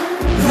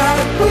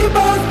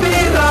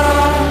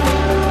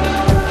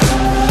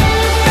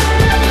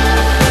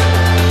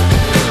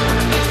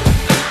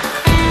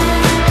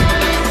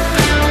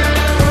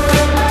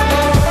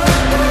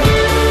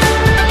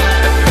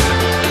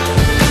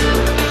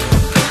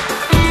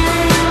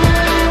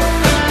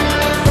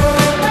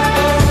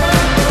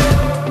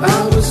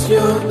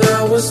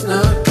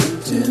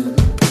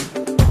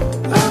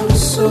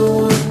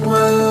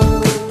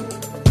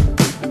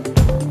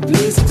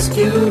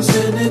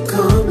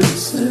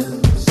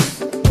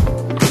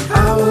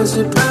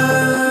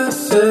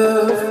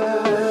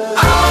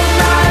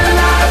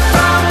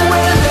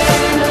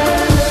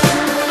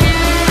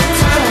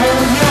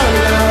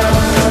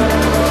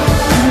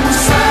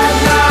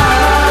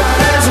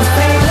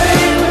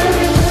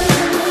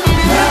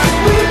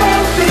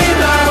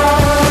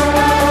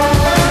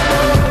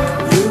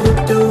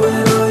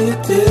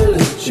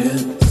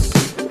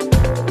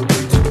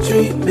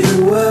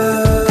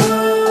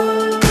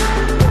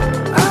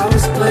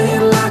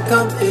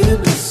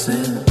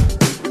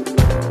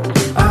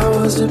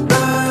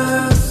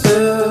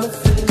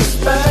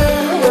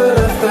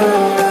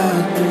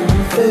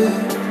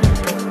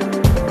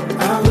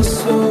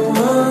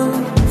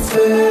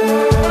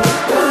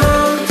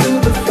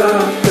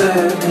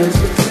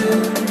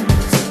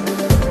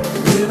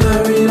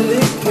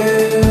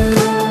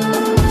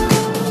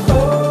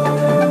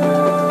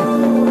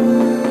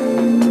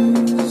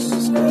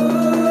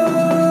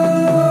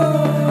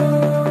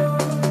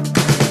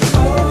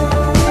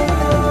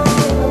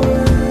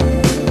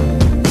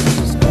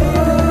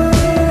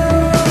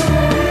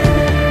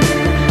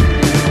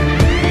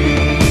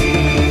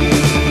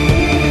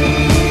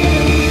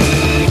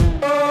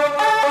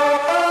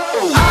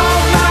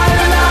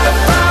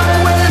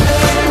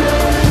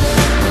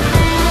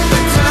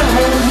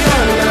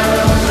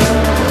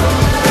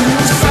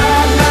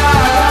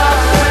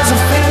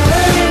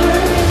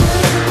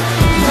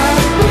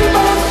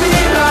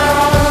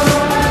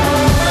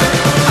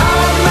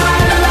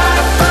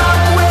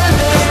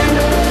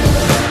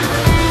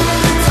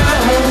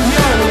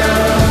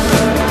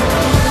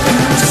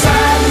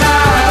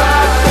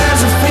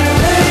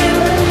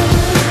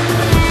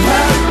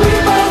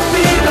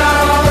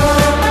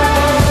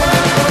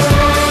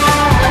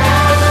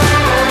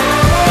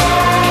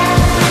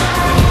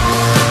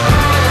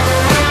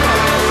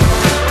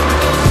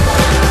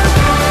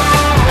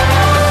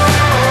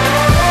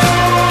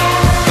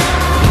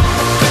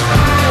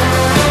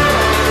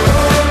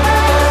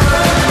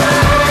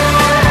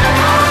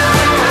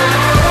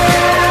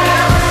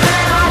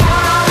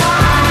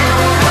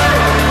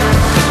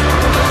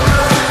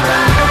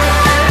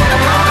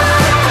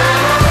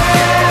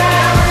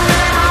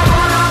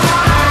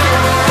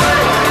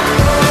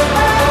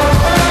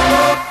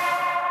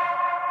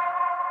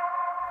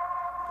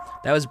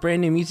 That was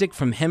brand new music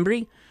from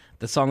Hembry.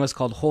 The song is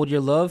called Hold Your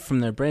Love from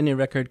their brand new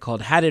record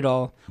called Had It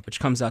All, which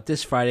comes out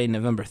this Friday,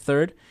 November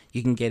 3rd.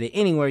 You can get it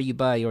anywhere you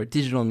buy your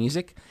digital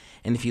music.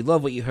 And if you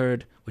love what you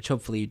heard, which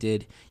hopefully you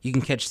did, you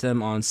can catch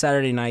them on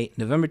Saturday night,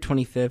 November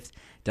 25th,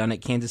 down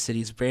at Kansas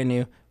City's brand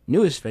new,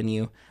 newest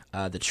venue,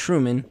 the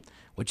Truman,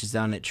 which is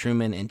down at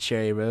Truman and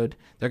Cherry Road.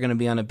 They're going to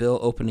be on a bill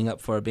opening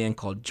up for a band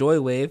called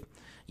Joywave.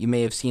 You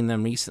may have seen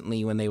them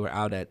recently when they were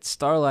out at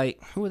Starlight.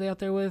 Who were they out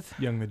there with?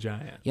 Young the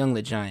Giant. Young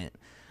the Giant.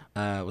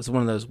 It was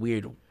one of those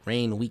weird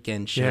rain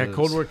weekend shows. Yeah,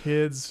 Cold War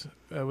Kids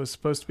was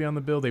supposed to be on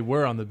the bill. They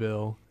were on the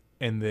bill,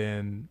 and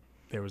then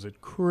there was a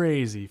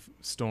crazy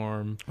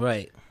storm.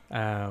 Right.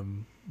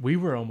 We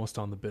were almost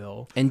on the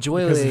bill. And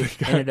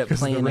Joywave ended up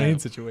playing the rain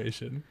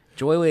situation.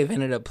 Joywave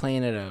ended up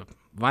playing at a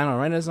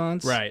Vinyl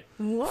Renaissance. Right.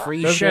 What?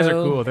 Free Those show. guys are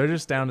cool. They're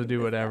just down to do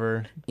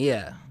whatever.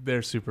 Yeah.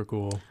 They're super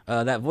cool.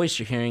 That voice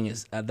you're hearing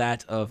is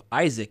that of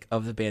Isaac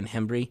of the band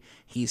Hembry.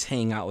 He's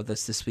hanging out with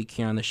us this week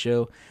here on the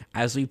show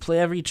as we play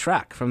every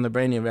track from the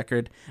brand new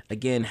record.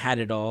 Again, Had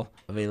It All,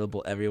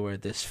 available everywhere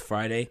this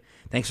Friday.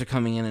 Thanks for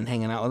coming in and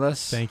hanging out with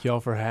us. Thank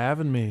y'all for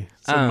having me.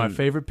 Some of my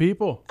favorite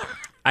people.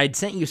 I'd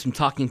sent you some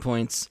talking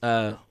points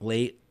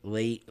late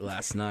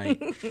last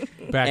night.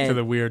 Back to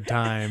the weird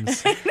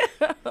times.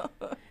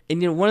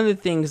 And one of the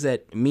things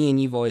that me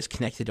and you've always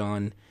connected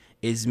on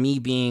is me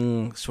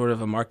being sort of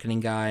a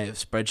marketing guy, a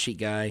spreadsheet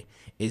guy,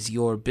 is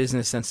your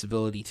business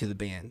sensibility to the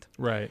band.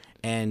 Right.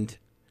 And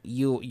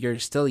you're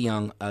still a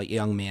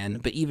young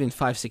man, but even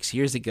 5-6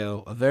 years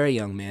ago, a very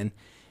young man,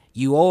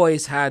 you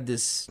always had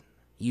this,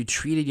 you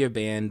treated your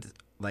band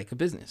like a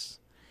business.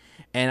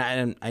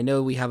 And I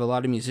know we have a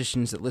lot of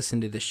musicians that listen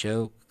to the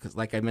show, because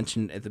like I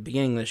mentioned at the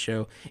beginning of the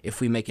show,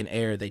 if we make an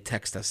error, they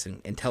text us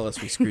and tell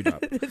us we screwed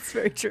up. That's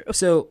very true.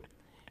 So,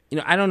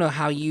 I don't know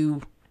how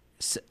you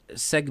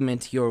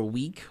segment your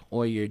week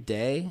or your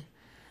day.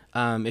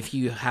 If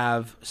you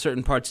have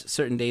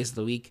certain days of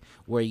the week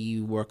where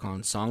you work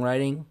on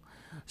songwriting,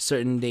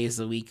 certain days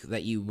of the week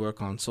that you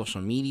work on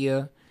social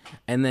media,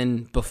 and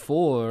then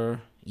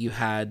before you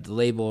had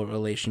label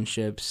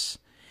relationships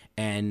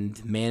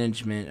and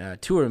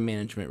management, tour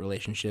management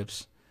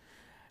relationships.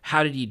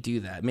 How did you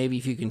do that? Maybe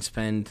if you can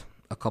spend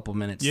a couple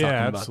minutes talking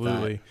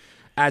absolutely.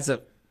 about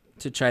that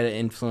to try to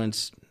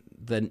influence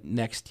the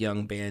next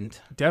young band.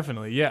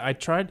 Definitely. Yeah,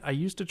 I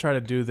used to try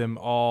to do them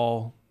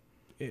all.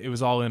 It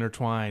was all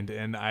intertwined,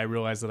 and I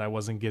realized that I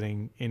wasn't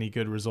getting any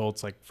good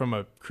results. Like from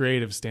a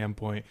creative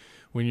standpoint,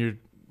 when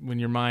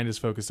your mind is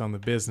focused on the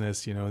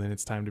business, then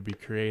it's time to be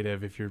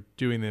creative. If you're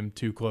doing them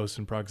too close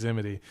in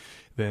proximity,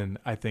 then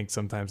I think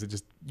sometimes it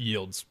just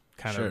yields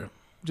kind of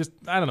just,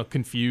 I don't know,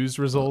 confused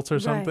results or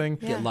something.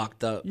 Yeah. Get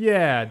locked up.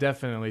 Yeah,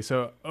 definitely.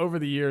 So over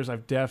the years,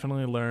 I've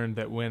definitely learned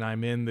that when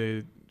I'm in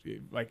the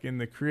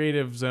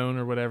creative zone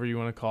or whatever you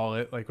want to call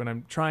it, like when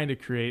I'm trying to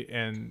create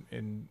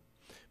and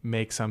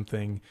make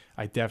something,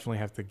 I definitely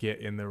have to get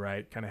in the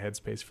right kind of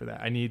headspace for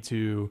that. I need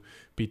to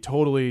be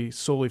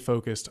solely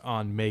focused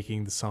on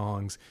making the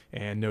songs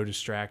and no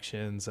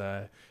distractions.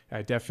 I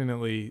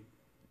definitely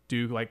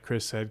do, like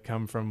Chris said,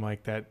 come from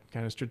like that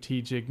kind of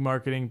strategic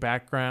marketing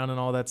background and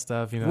all that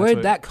stuff.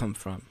 Where'd that come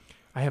from?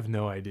 I have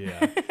no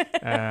idea.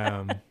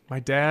 My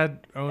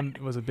dad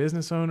was a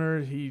business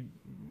owner. He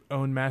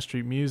owned Mass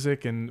Street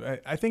Music, and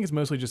I think it's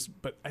mostly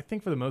but I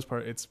think for the most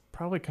part, it's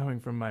probably coming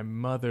from my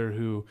mother,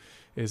 who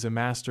is a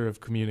master of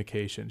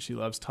communication. She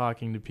loves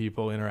talking to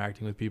people,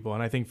 interacting with people,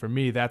 and I think for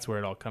me, that's where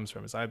it all comes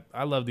from. Is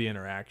I love the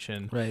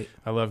interaction. Right.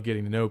 I love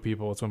getting to know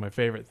people. It's one of my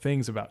favorite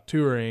things about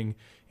touring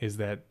is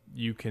that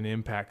you can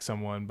impact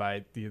someone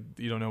by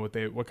you don't know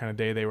what kind of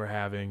day they were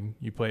having.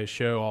 You play a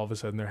show, all of a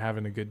sudden they're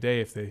having a good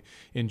day if they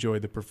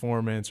enjoyed the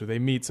performance or they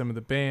meet some of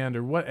the band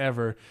or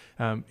whatever.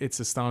 It's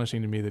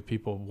astonishing to me that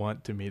people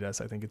want to meet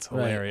us. I think it's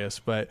hilarious,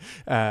 but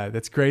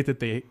that's great that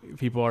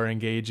people are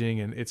engaging,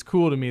 and it's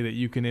cool to me that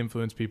you can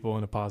influence people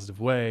in a positive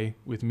way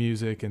with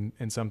music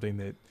and something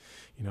that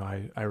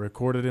I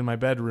recorded in my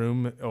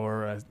bedroom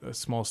or a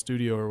small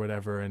studio or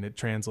whatever, and it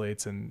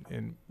translates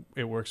and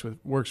it works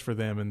for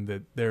them, and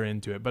that they're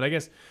into it. But I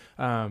guess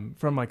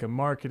from like a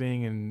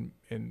marketing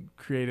and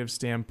creative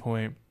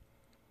standpoint,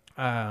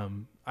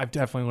 I've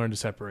definitely learned to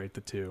separate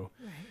the two.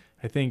 Right.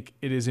 I think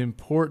it is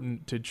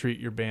important to treat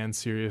your band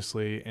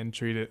seriously and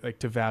treat it like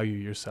to value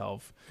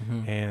yourself,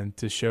 and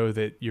to show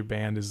that your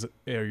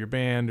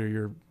band or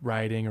your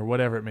writing or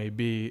whatever it may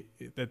be,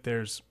 that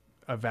there's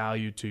a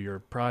value to your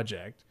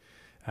project.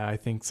 I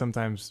think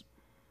sometimes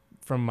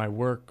from my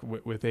work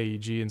with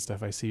AEG and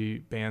stuff, I see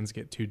bands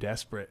get too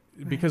desperate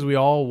because we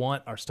all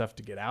want our stuff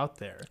to get out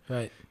there.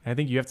 Right. And I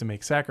think you have to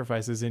make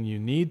sacrifices, and you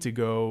need to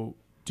go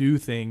do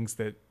things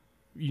that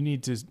you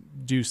need to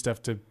do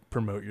stuff to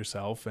promote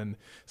yourself. And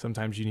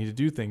sometimes you need to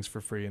do things for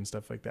free and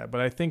stuff like that.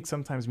 But I think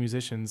sometimes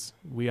musicians,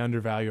 we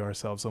undervalue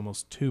ourselves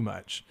almost too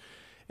much.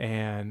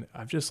 And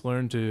I've just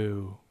learned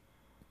to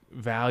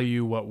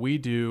value what we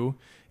do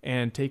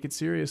and take it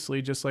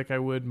seriously, just like I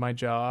would my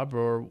job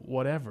or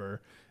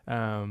whatever.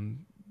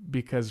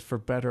 Because for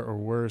better or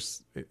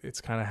worse,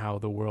 it's kind of how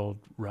the world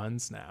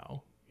runs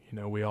now.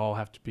 we all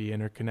have to be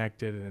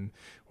interconnected, and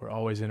we're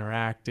always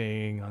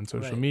interacting on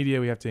social Right. media.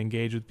 We have to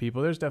engage with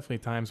people. There's definitely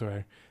times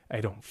where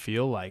I don't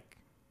feel like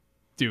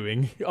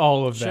doing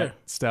all of Sure. that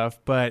stuff,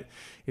 but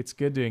it's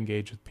good to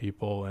engage with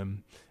people.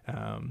 And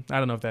I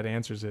don't know if that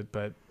answers it,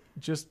 but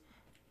just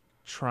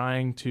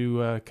trying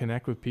to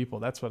connect with people.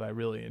 That's what I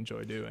really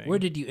enjoy doing. Where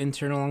did you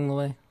intern along the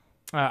way?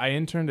 I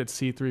interned at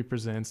C3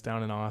 Presents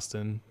down in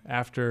Austin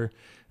after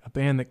a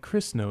band that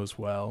Chris knows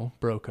well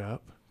broke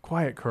up,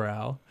 Quiet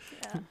Corral.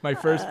 My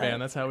first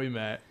band. That's how we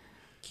met.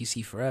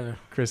 QC forever.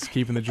 Chris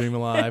keeping the dream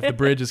alive. The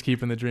Bridge is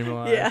keeping the dream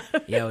alive. Yeah,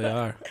 Yeah, we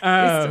are.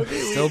 Um,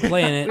 Still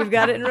playing it. we've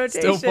got it in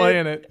rotation. Still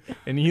playing it,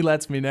 and he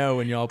lets me know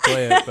when y'all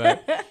play it.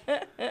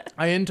 But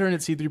I interned at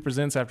C3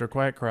 Presents after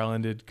Quiet Corral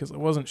ended because I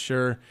wasn't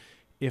sure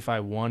if I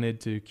wanted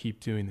to keep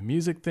doing the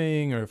music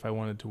thing or if I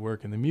wanted to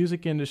work in the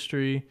music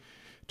industry.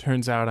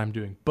 Turns out I'm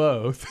doing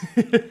both,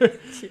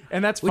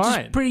 and that's Which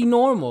fine. is pretty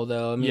normal,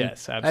 though. I mean,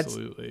 Yes, that's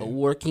absolutely.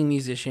 working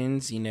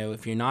musicians,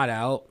 if you're not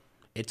out,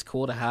 it's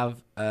cool to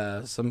have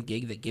some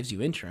gig that gives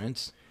you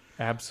insurance.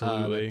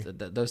 Absolutely.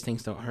 Those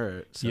things don't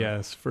hurt. So.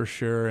 Yes, for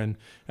sure. And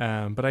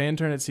but I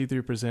interned at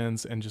C3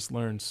 Presents and just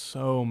learned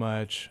so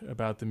much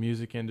about the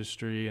music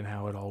industry and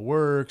how it all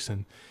works.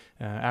 And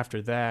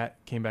after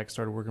that, came back,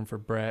 started working for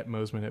Brett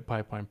Mosman at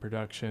Pipeline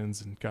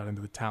Productions, and got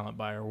into the talent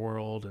buyer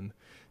world and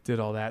did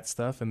all that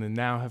stuff. And then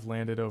now have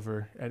landed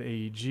over at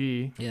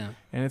AEG. Yeah.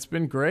 And it's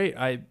been great.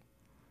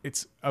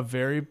 It's a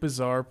very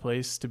bizarre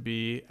place to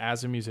be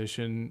as a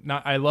musician.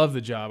 I love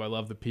the job, I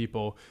love the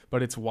people,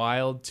 but it's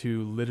wild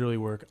to literally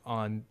work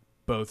on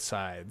both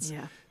sides.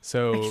 Yeah, I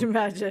So can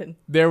imagine.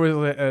 there was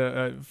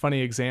a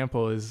funny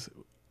example is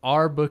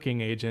our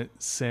booking agent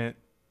sent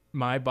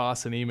my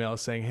boss an email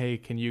saying, "Hey,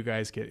 can you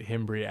guys get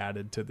Himbry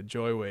added to the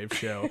Joywave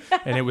show?"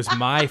 And it was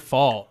my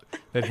fault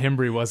that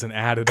Himbry wasn't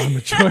added on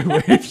the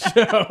Joywave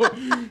show.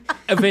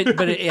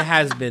 But it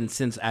has been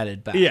since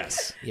added back.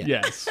 Yes. Yeah.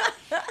 Yes.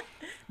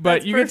 But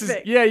That's you get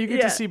perfect. to you get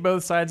Yeah. to see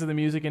both sides of the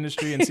music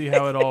industry and see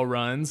how it all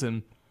runs,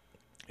 and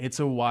it's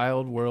a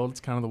wild world. It's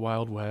kind of the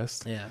Wild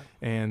West. Yeah.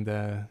 And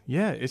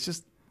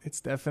it's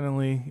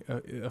definitely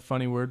a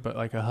funny word, but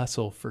like a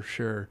hustle for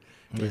sure.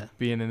 With Yeah.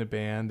 being in a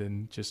band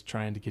and just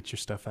trying to get your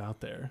stuff out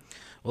there.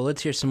 Well,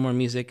 let's hear some more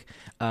music.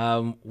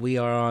 We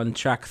are on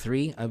track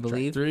 3, I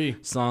believe. Track 3.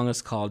 Song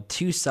is called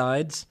Two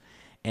Sides,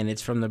 and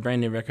it's from the brand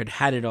new record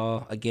Had It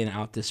All, again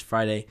out this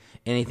Friday.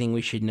 Anything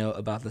we should know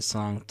about the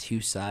song Two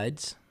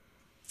Sides?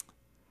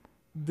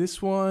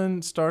 This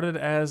one started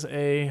as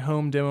a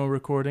home demo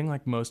recording,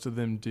 like most of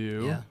them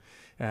do,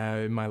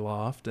 in my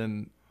loft.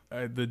 And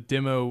the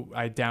demo,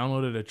 I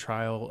downloaded a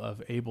trial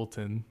of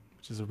Ableton,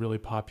 which is a really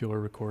popular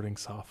recording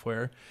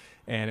software.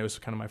 And it was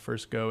kind of my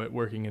first go at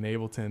working in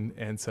Ableton.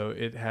 And so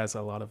it has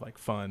a lot of like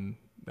fun,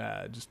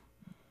 just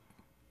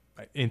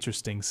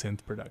interesting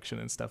synth production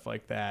and stuff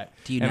like that.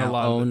 Do you and now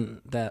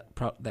own that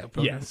program?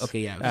 Yes. Okay,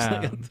 yeah.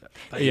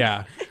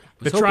 Yeah.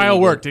 The hoping trial you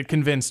did. worked. It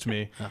convinced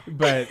me.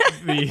 But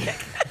the...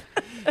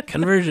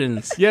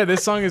 Conversions. Yeah,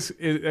 this song is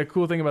a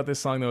cool thing about this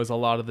song, though, is a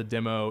lot of the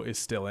demo is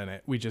still in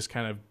it. We just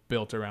kind of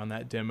built around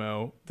that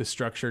demo. The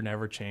structure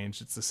never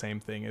changed. It's the same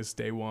thing as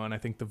day one. I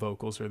think the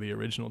vocals are the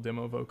original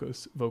demo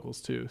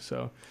vocals too.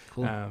 So,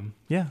 Cool. I'm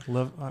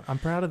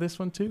proud of this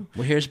one too.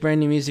 Well, here's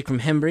brand new music from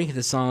Hembry.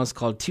 The song is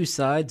called Two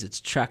Sides.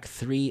 It's track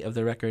 3 of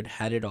the record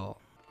Had It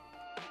All.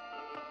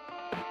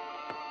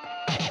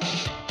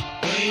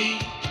 We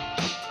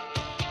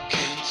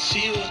can't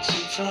see what's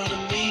in front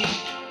of me.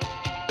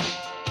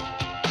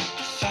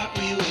 Thought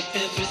we were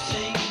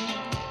everything.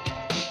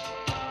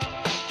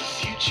 The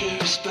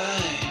future is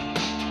blind.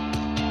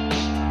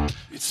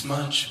 It's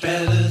much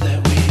better that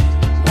we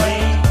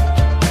wait.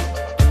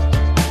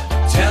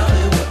 Tell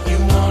me what you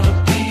wanna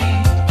be.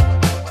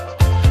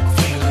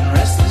 Feeling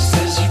restless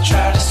as you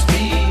try to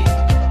speak.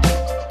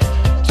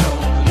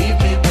 Don't leave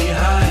me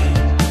behind.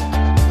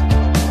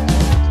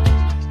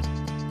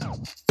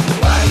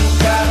 Why you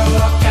gotta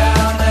walk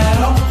out that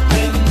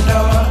open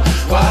door?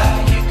 Why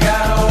you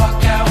gotta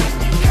walk out when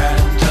you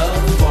can't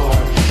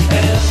afford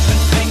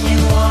everything you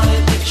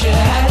wanted that you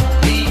had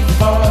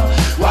before?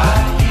 Why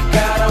you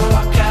gotta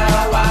walk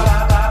out?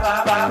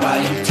 Why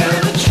you tell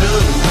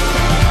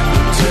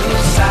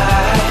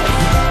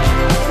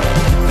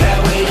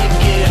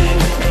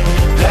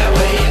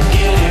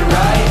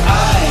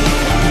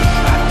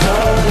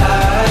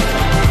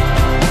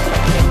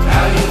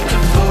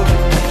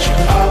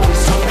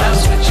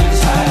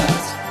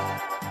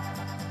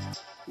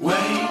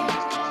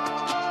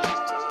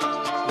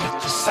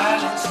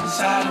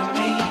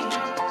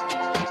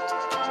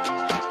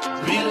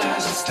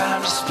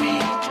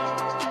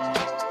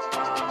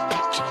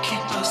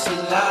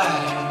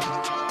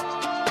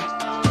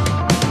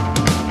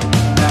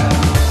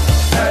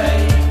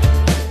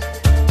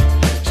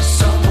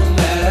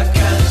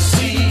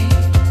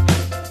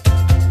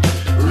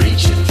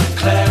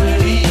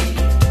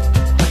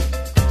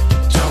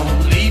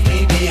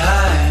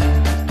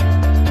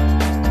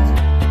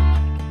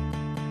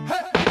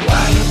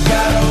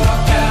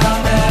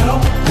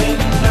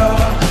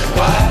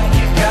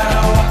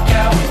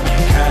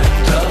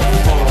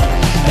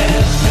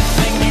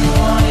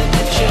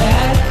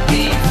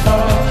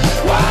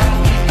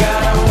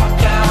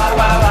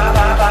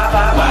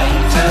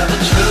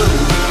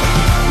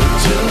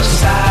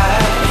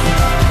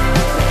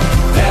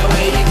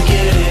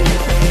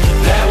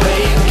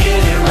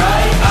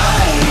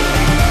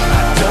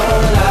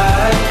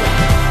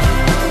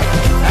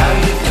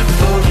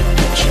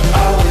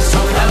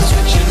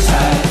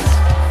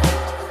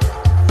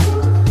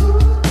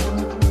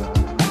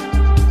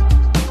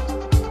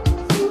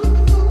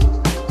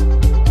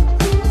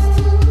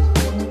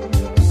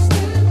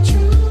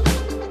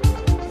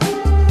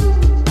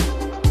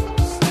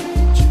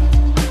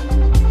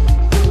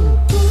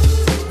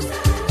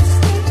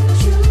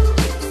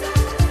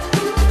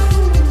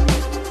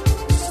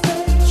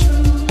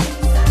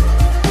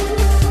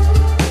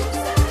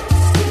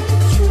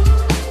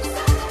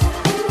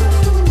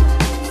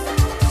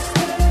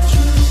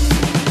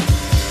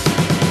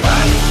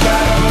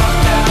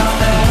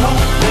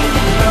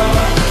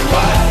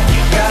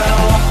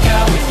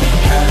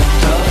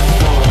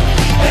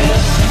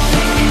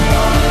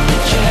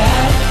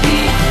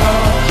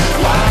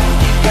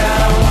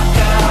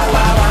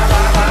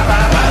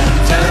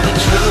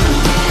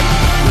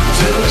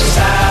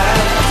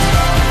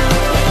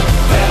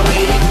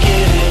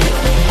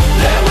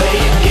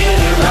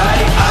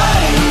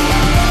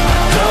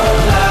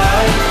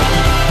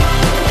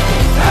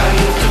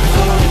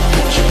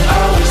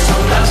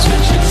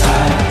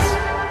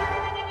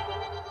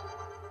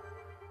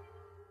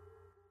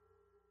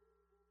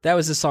That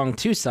was the song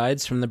Two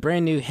Sides from the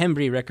brand new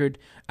Hembry record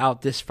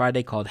out this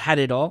Friday called Had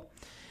It All.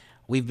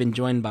 We've been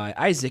joined by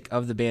Isaac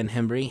of the band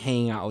Hembry,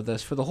 hanging out with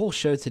us for the whole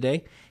show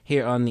today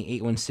here on the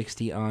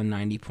 8160 on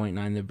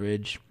 90.9 The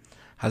Bridge.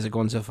 How's it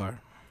going so far?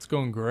 It's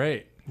going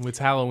great. It's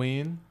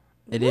Halloween.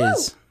 It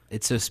is.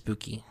 It's so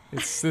spooky.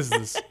 It's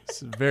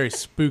a very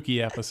spooky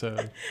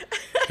episode.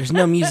 There's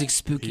no music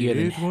spookier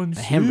than a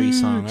Hembry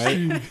song,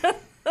 right?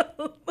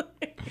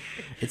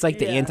 It's like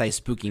the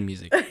anti-spooky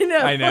music.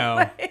 I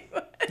know.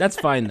 That's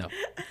fine, though.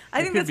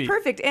 I think could that's be-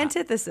 perfect.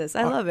 Antithesis.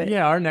 I love it.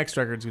 Yeah, our next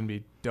record's going to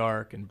be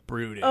dark and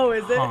brooding. Oh,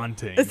 is it?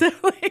 Haunting. Is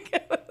that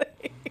like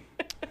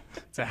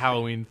It's a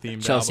Halloween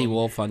themed Chelsea album.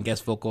 Wolfe on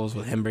guest vocals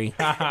with Hembry.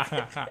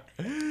 I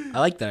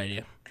like that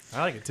idea.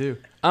 I like it too.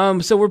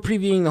 So we're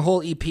previewing the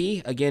whole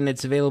EP. Again,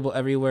 it's available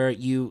everywhere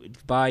you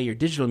buy your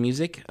digital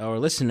music or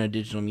listen to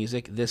digital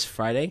music this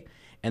Friday.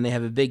 And they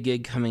have a big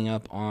gig coming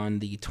up on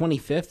the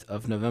 25th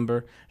of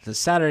November. It's a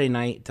Saturday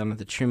night down at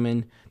the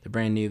Truman, the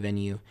brand new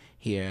venue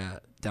here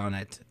down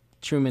at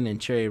Truman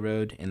and Cherry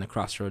Road in the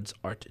Crossroads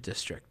Art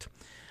District.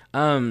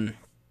 The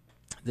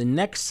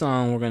next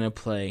song we're going to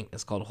play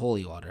is called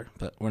Holy Water,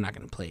 but we're not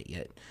going to play it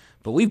yet.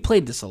 But we've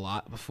played this a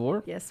lot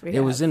before. Yes, we It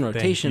was have. in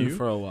rotation you.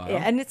 for a while. Yeah,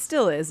 and it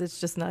still is. It's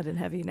just not in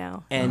heavy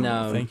now. And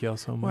Thank y'all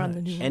so We're on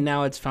the much. new and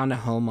now it's found a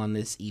home on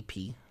this EP,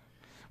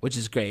 which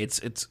is great.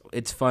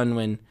 It's fun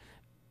when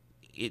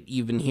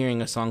you've been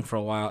hearing a song for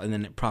a while and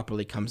then it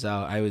properly comes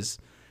out. I was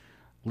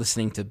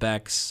listening to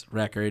Beck's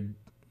record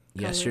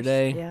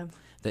yesterday Yeah.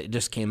 that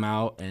just came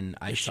out, and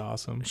I It's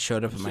awesome.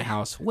 showed up at my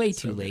house way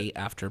too late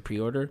after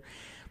pre-order.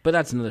 But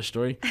that's another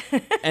story.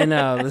 And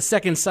the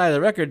second side of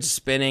the record's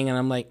spinning, and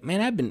I'm like, man,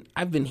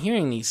 I've been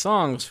hearing these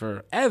songs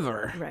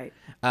forever. Right.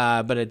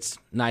 But it's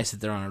nice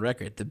that they're on a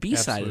record. The B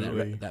side of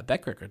Absolutely. that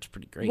Beck record's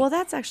pretty great. Well,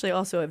 that's actually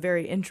also a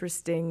very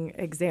interesting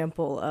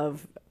example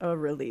of a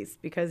release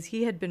because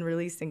he had been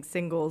releasing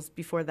singles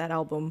before that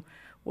album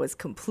was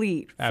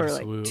complete for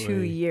like 2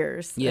 Absolutely.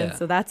 years. Yeah. And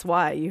so that's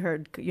why you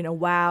heard,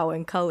 Wow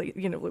and Cully,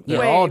 They're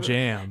way all be-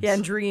 jams. Yeah,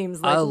 and Dreams,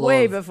 I like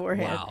way love-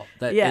 beforehand.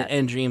 Wow. yeah.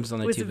 And Dreams on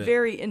it the was a two-bit.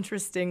 very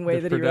interesting way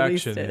The that he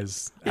released production it.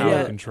 is out Yeah.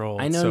 of control.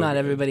 I It's know so not good.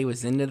 everybody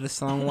was into the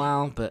song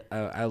Wow, but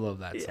I love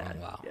that Yeah, song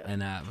Wow. yeah.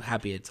 And I'm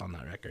happy it's on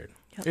that record.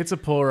 It's a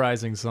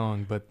polarizing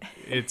song, but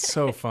it's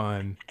so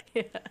fun.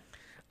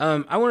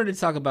 I wanted to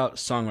talk about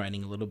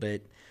songwriting a little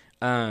bit.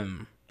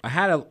 I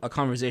had a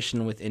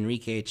conversation with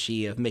Enrique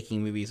Chi of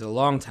Making Movies a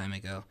long time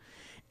ago,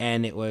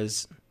 and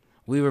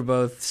we were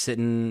both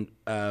sitting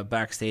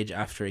backstage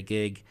after a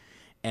gig,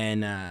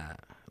 and I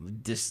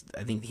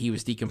think he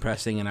was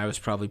decompressing and I was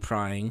probably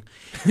prying,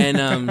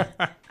 and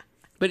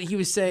but he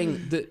was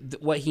saying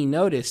what he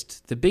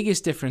noticed, the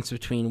biggest difference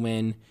between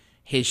when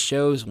his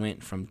shows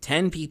went from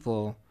 10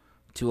 people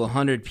to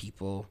 100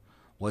 people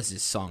was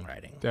his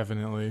songwriting.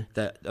 Definitely.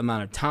 The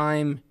amount of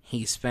time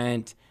he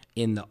spent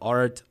in the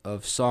art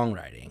of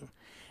songwriting.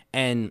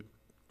 And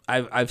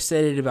I've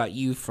said it about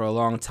you for a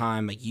long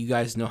time, like you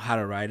guys know how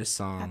to write a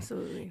song.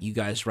 Absolutely. You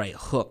guys write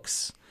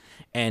hooks.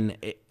 And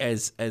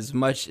as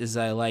much as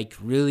I like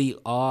really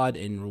odd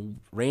and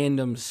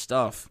random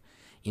stuff,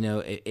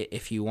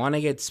 if you want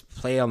to get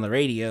played on the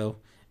radio,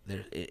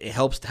 it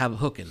helps to have a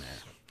hook in there.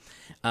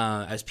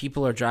 As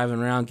people are driving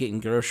around getting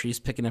groceries,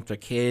 picking up their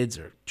kids,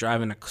 or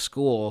driving to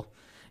school,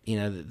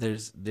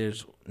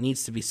 there's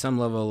needs to be some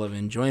level of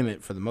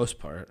enjoyment for the most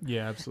part.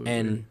 Yeah, absolutely.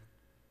 And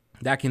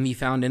that can be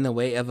found in the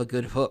way of a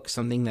good hook,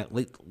 something that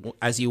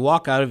as you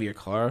walk out of your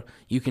car,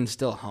 you can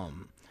still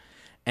hum.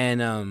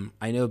 And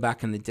I know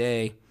back in the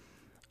day,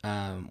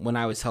 when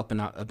I was helping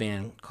out a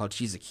band called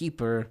She's a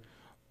Keeper,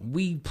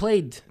 we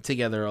played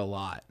together a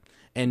lot.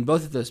 And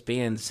both of those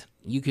bands,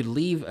 you could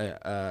leave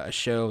a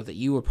show that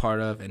you were part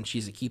of and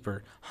She's a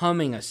Keeper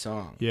humming a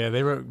song. Yeah,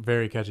 they wrote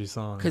very catchy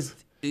songs. Because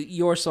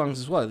your songs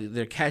as well,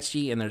 they're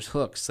catchy and there's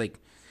hooks. Like,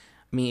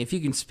 I mean, if you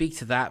can speak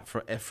to that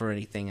for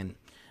anything.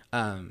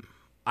 And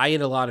I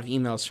get a lot of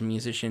emails from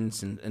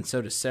musicians, and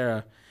so does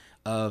Sarah,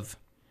 of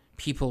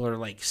people are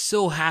like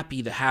so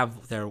happy to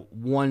have their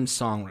one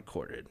song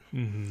recorded.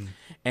 Mm-hmm.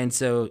 And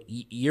so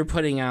you're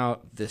putting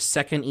out the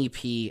second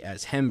EP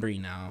as Hembry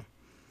now,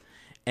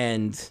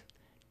 and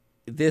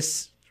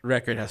this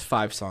record has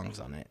 5 songs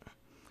on it.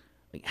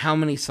 Like, how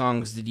many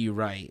songs did you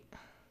write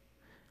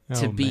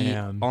to be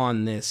man.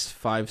 on this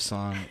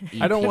 5-song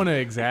EP? I don't want to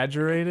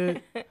exaggerate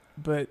it,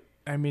 but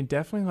I mean,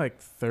 definitely like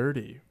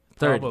 30.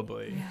 30.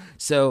 Probably.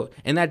 So,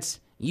 and that's,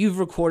 you've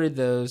recorded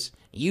those.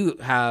 You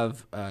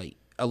have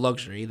a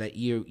luxury that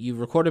you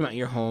record them at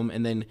your home,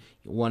 and then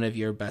one of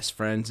your best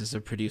friends is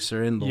a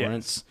producer in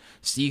Lawrence,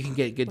 so you can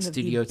get good One of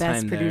studio the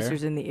best time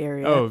producers there. in the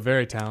area. Oh,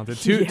 very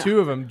talented. Yeah. Two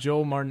of them,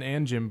 Joel Martin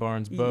and Jim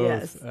Barnes, both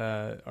Yes.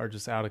 are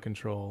just out of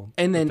control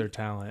And then- with their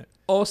talent.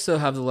 Also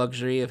have the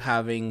luxury of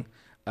having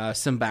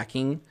some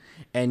backing,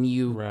 and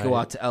you Right. go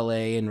out to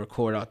LA and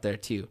record out there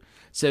too.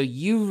 So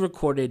you've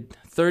recorded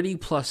 30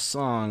 plus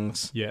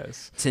songs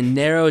Yes. to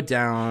narrow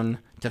down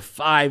to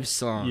 5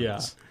 songs. Yeah.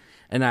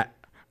 And I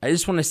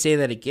just want to say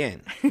that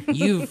again.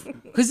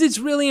 Because it's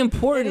really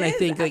important, I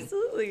think. Like,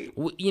 absolutely.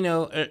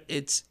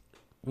 it's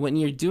when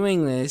you're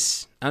doing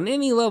this on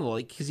any level,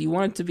 because you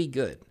want it to be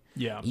good,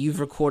 Yeah. you've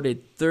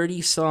recorded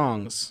 30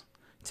 songs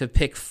to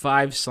pick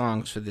 5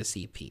 songs for this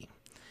EP.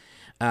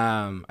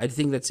 I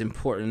think that's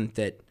important.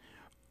 That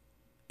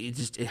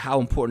how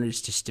important it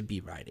is just to be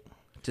writing,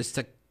 just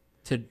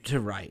to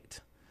write.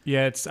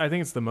 Yeah, I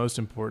think it's the most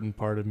important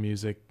part of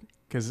music,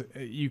 because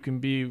you could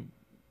be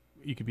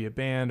a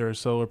band or a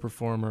solo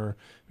performer.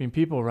 I mean,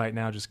 people right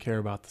now just care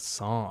about the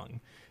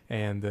song,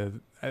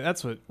 and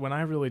that's when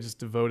I really just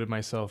devoted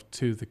myself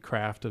to the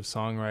craft of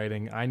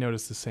songwriting, I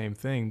noticed the same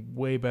thing.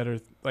 Way better,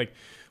 like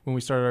when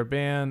we started our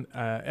band,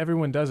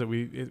 everyone does it.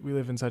 We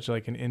live in such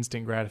like an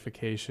instant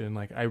gratification.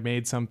 Like, I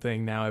made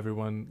something, now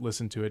everyone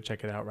listen to it,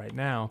 check it out right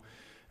now.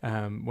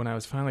 When I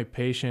was finally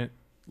patient,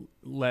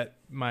 let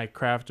my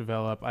craft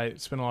develop, I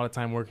spent a lot of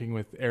time working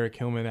with Eric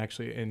Hillman,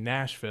 actually in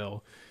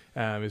Nashville,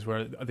 is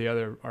where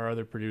our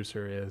other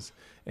producer is,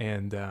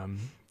 and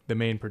the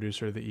main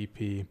producer of the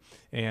EP,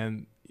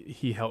 and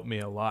he helped me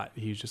a lot.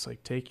 He's just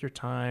like, take your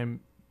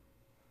time,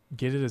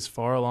 get it as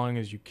far along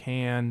as you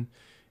can,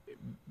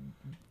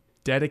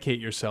 dedicate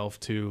yourself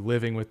to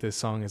living with this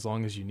song as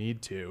long as you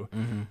need to.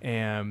 Mm-hmm.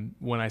 And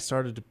when I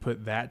started to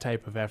put that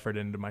type of effort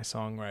into my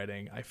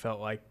songwriting, I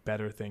felt like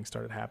better things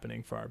started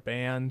happening for our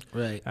band.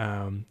 Right.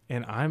 And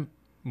I'm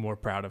more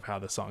proud of how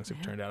the songs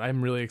have turned out.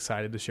 I'm really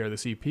excited to share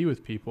this EP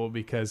with people,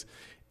 because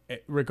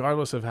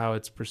regardless of how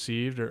it's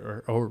perceived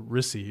or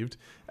received,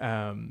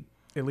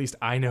 at least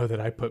I know that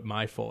I put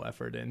my full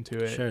effort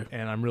into it. Sure.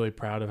 And I'm really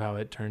proud of how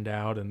it turned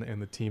out,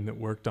 and the team that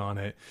worked on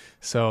it.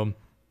 So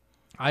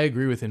I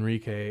agree with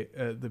Enrique.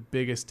 The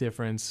biggest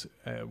difference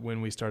when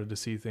we started to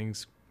see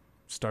things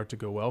start to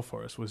go well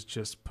for us was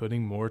just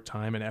putting more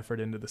time and effort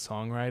into the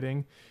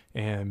songwriting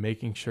and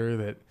making sure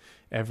that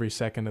every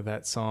second of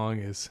that song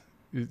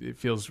it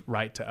feels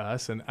right to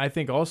us. And I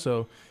think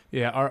also,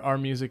 our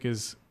music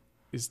is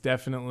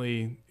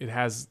definitely, it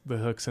has the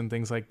hooks and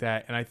things like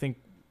that. And I think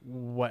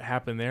what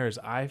happened there is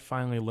I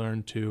finally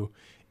learned to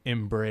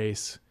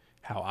embrace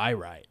how I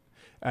write.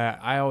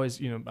 I always,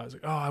 I was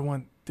like, oh, I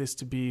want this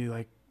to be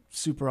like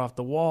super off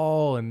the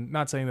wall, and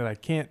not saying that I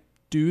can't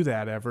do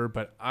that ever,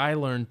 but I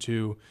learned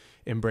to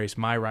embrace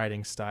my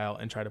writing style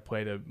and try to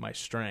play to my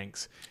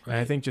strengths. Right.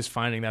 And I think just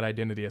finding that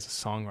identity as a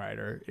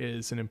songwriter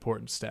is an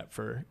important step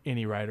for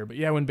any writer. But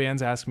yeah, when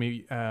bands ask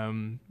me,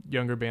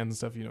 younger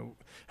bands and stuff,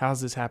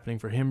 how's this happening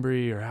for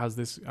Hembry, or how's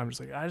this, I'm just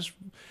like, I just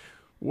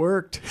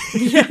worked.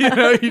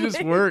 You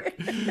just work.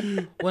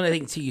 Well, I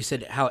think too, you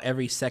said how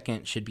every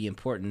second should be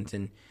important,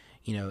 and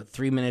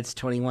 3 minutes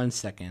 21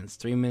 seconds,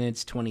 3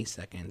 minutes 20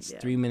 seconds,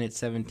 3 minutes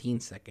 17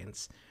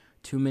 seconds,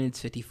 2 minutes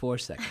 54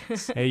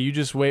 seconds. Hey, you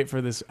just wait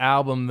for this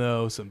album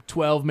though, some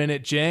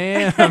 12-minute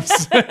jams.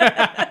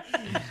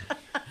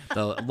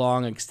 The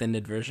long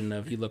extended version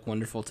of "You Look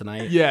Wonderful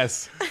Tonight."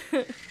 Yes.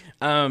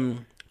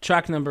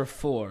 Track number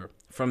 4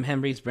 from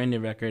Hembry's brand new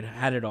record,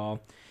 Had It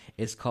All,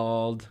 is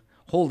called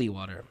Holy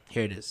Water.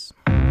 Here it is.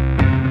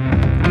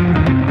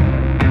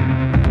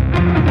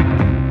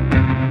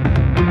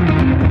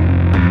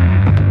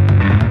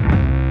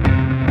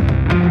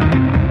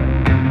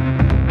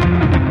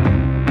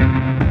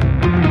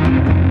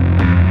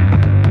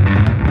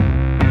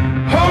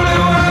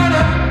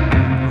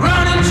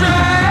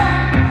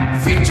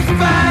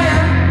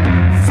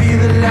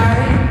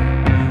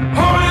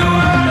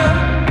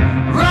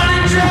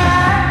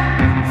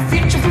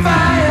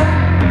 Fire,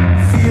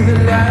 feel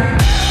the light.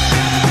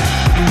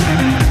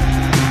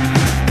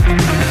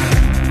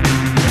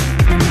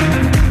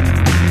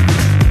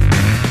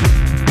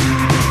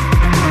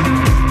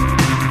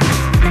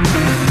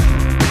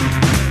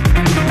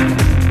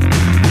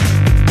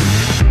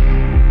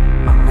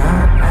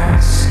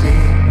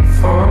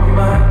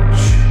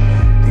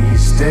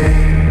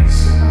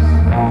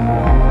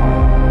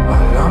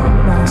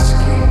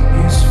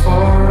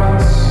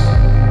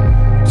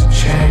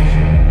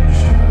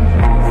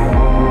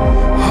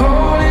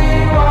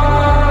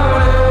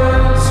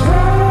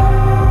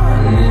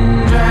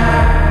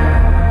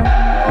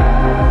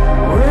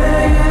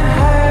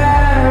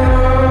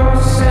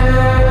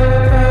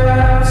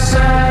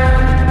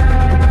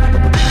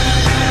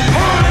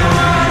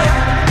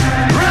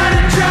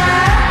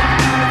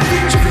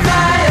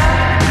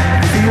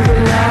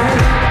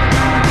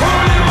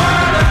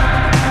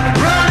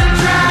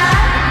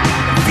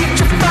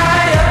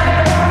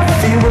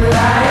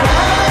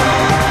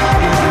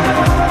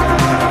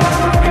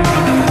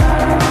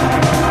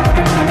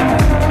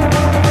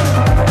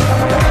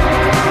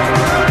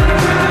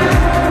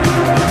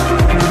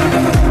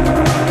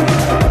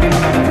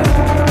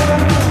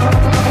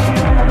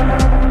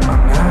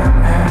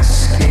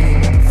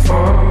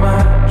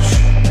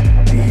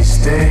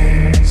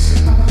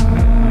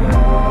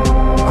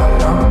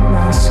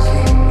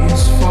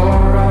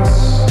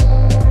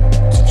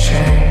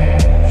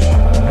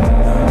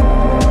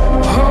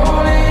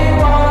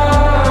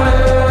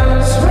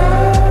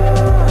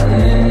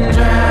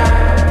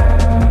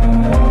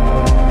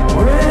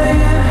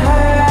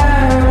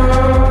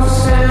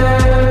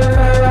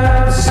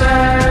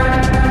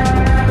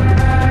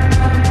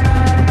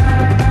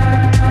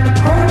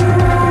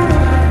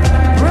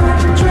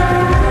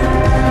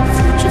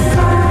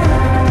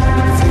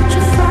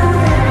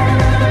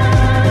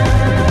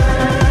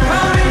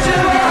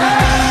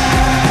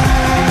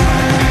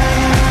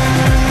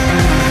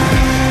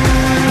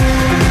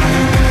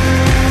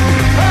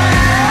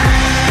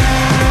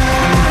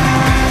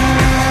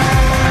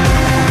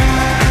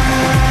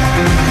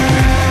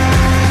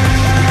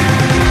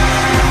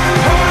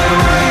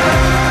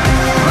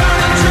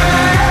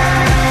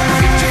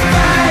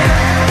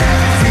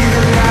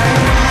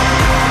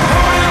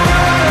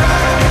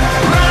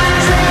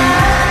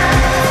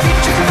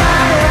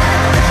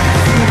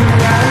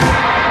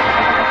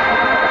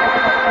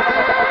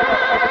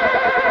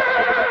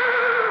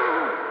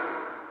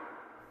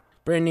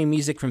 brand new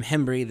music from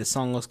Hembry. The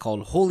song was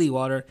called Holy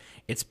Water.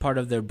 It's part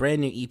of their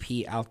brand new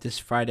EP out this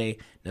Friday,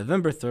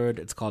 November 3rd.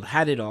 It's called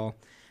Had It All.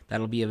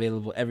 That'll be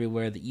available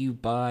everywhere that you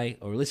buy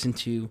or listen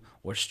to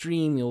or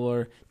stream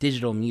your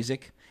digital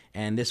music.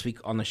 And this week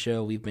on the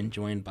show, we've been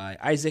joined by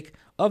Isaac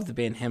of the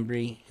band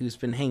Hembry, who's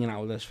been hanging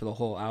out with us for the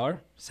whole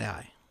hour. Say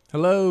hi.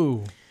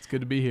 Hello. It's good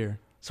to be here.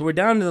 So we're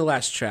down to the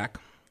last track.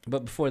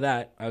 But before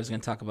that, I was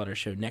going to talk about our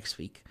show next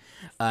week.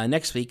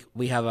 Next week,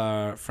 we have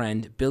our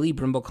friend Billy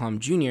Brimblecom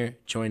Jr.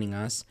 joining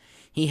us.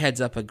 He heads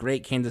up a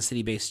great Kansas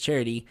City-based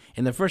charity.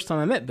 And the first time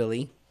I met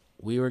Billy,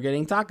 we were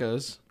getting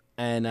tacos.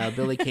 And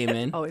Billy came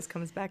in. Always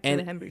comes back to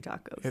And the Hembry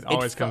tacos. It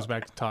always comes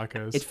back to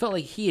tacos. It felt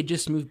like he had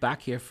just moved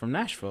back here from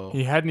Nashville.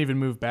 He hadn't even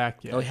moved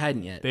back yet. Oh, he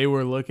hadn't yet. They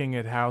were looking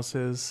at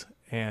houses,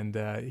 and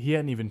he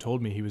hadn't even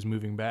told me he was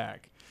moving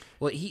back.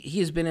 Well, he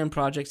has been in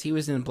projects. He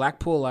was in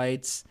Blackpool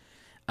Lights.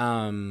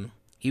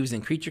 He was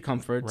in Creature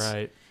Comforts.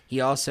 Right. He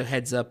also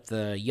heads up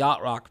the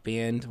yacht rock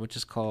band, which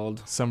is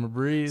called Summer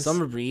Breeze.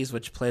 Summer Breeze,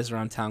 which plays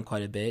around town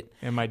quite a bit.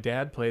 And my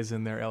dad plays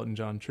in their Elton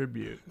John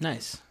tribute.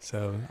 Nice.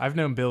 So I've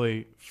known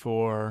Billy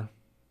for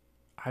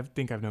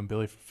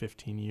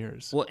 15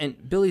 years. Well,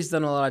 and Billy's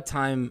done a lot of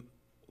time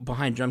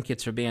behind drum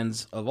kits for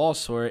bands of all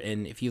sort.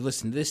 And if you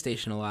listen to this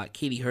station a lot,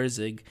 Katie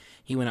Herzig,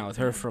 he went out with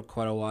her for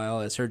quite a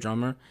while as her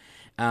drummer.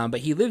 But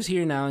he lives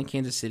here now in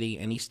Kansas City,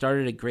 and he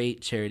started a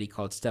great charity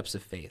called Steps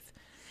of Faith.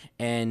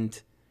 And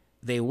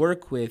they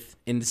work with,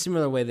 in the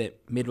similar way that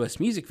Midwest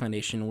Music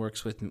Foundation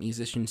works with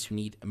musicians who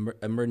need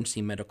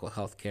emergency medical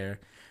health care,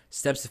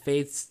 Steps of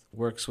Faith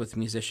works with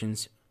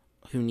musicians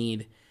who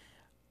need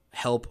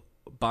help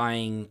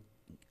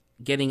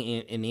getting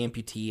an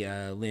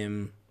amputee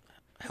limb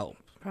help.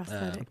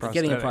 Prosthetic.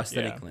 Getting a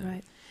Prosthetic, prosthetic yeah.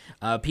 limb.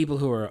 Right. People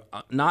who are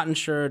not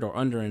insured or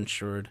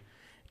underinsured,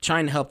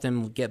 trying to help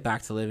them get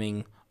back to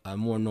living a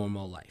more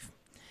normal life.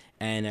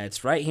 And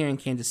it's right here in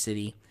Kansas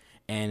City,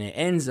 and it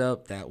ends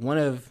up that one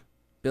of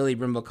Billy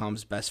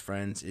Brimblecom's best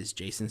friends is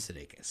Jason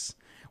Sudeikis,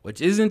 which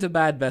isn't a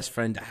bad best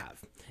friend to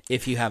have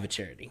if you have a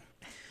charity.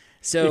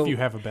 So If you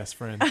have a best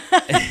friend.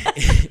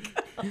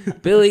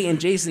 Billy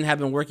and Jason have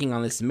been working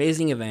on this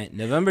amazing event,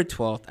 November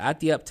 12th at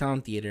the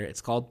Uptown Theater.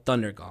 It's called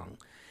Thundergong.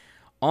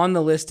 On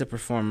the list of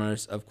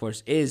performers, of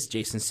course, is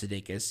Jason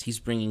Sudeikis. He's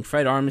bringing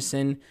Fred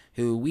Armisen,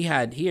 who we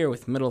had here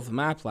with Middle of the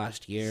Map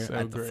last year So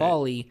at the great.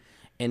 Folly,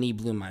 and he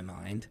blew my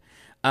mind.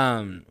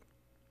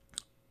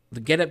 The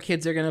Get Up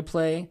Kids are going to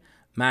play.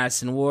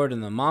 Madison Ward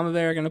and the Mama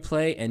Bear are going to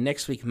play. And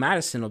next week,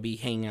 Madison will be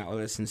hanging out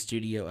with us in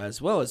studio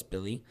as well as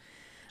Billy.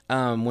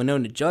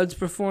 Winona Judd's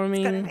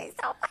performing. It's gonna be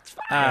so much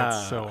fun.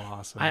 That's so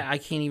awesome. I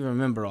can't even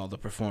remember all the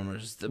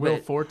performers. Will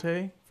But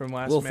Forte from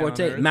Last Will Man on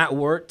Forte, Earth. Matt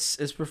Wirtz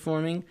is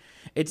performing.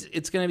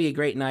 It's going to be a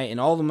great night, and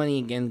all the money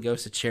again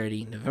goes to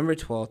charity. November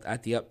 12th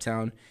at the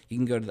Uptown. You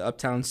can go to the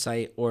Uptown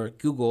site or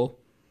Google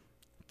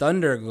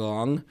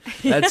Thundergong.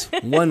 That's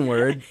one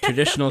word,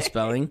 traditional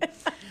spelling.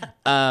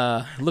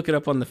 Look it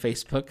up on the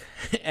Facebook,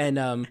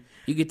 and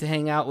you get to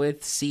hang out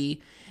with,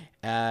 see,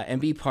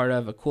 and be part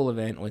of a cool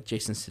event with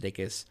Jason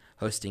Sudeikis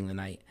hosting the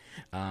night.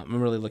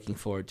 I'm really looking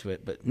forward to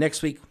it. But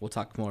next week, we'll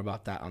talk more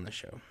about that on the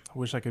show. I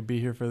wish I could be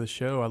here for the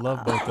show. I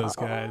love both those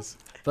guys.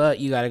 But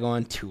you got to go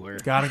on tour.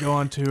 Gotta go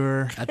on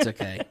tour. That's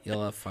okay.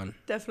 You'll have fun.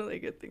 Definitely a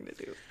good thing to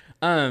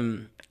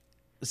do.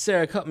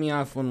 Sarah, cut me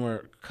off when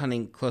we're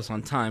cutting close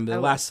on time, but I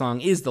the will. last song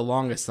is the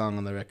longest song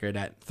on the record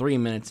at 3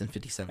 minutes and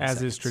 57 As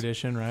seconds. is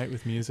tradition, right?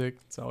 With music.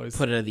 It's always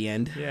Put it at the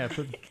end. yeah,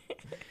 put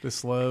the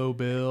slow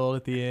build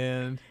at the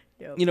end.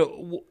 Yep. You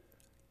know,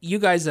 you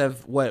guys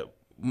have what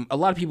a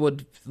lot of people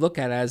would look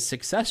at as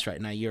success right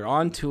now. You're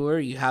on tour.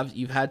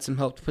 You've had some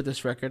help to put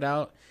this record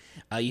out.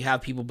 You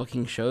have people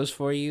booking shows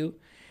for you,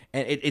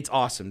 and it's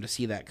awesome to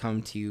see that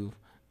come to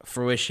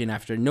fruition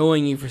after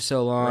knowing you for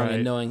so long Right.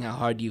 and knowing how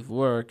hard you've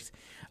worked.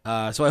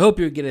 So I hope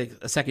you get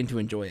a second to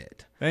enjoy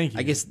it. Thank you.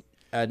 I guess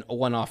a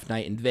one-off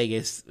night in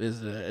Vegas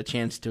is a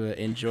chance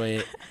to enjoy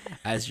it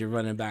as you're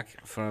running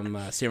back from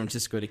San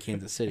Francisco to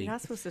Kansas City. You're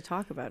not supposed to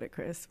talk about it,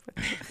 Chris.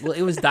 Well,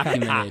 it was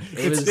documented.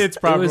 It's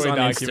probably it was on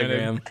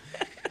documented.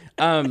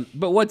 Instagram.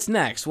 But what's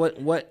next?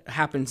 What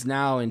happens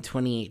now in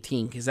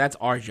 2018? Because that's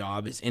our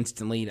job, is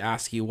instantly to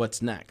ask you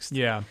what's next.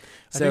 Yeah.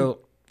 So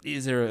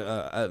is there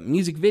a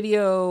music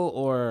video,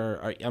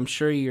 or I'm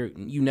sure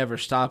you never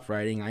stop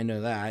writing. I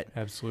know that.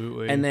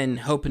 Absolutely. And then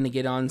hoping to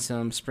get on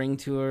some spring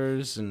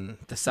tours and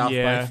the South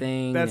by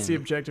thing. That's the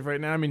and- objective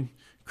right now. I mean,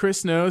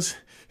 Chris knows.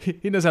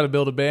 He knows how to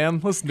build a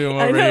band. Listen to him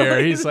I over know.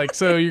 here. He's like,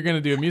 so you're going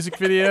to do a music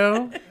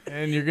video,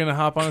 and you're going to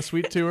hop on a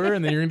sweet tour,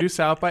 and then you're going to do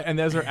South by. And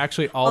those are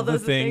actually all the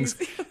those are things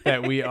things.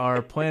 that we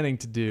are planning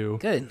to do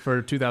Good.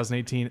 for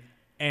 2018.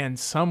 And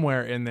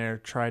somewhere in there,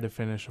 try to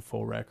finish a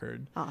full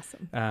record.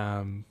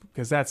 Awesome.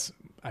 Because that's,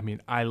 I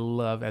mean, I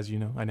love, as you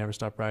know, I never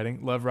stop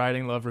writing, love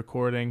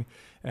recording.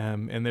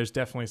 And there's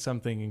definitely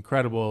something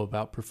incredible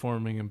about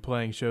performing and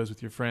playing shows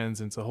with your friends.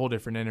 And it's a whole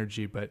different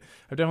energy. But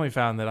I've definitely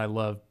found that I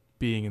love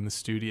being in the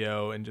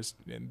studio and just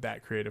in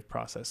that creative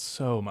process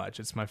so much.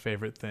 It's my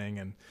favorite thing.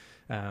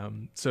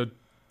 And so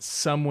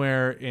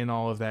somewhere in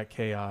all of that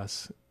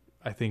chaos,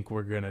 I think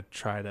we're going to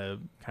try to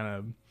kind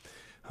of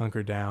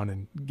hunker down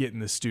and get in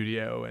the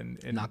studio and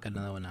Knock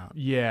another one out.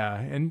 yeah,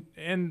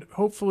 and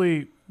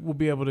hopefully we'll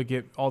be able to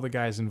get all the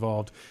guys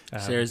involved.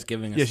 Sarah's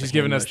giving us Yeah, the she's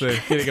giving hand us the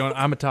motion. get it going.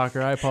 I'm a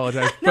talker. I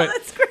apologize, No, but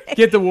that's great.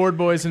 get the Ward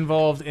Boys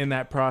involved in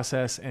that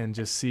process and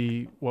just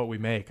see what we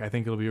make. I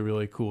think it'll be a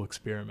really cool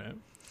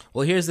experiment.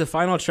 Well, here's the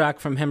final track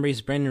from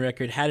Henry's brand new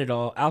record, Had It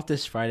All, out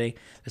this Friday.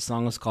 The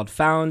song is called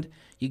Found.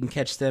 You can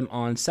catch them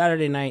on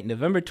Saturday night,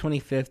 November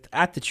 25th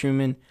at the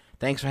Truman.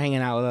 Thanks for hanging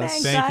out with us.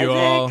 Thanks, Thank you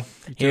Isaac. all.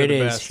 You Here are it the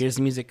is. best. Here's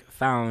the music,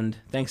 Found.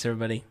 Thanks,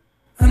 everybody.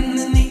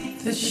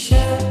 Underneath the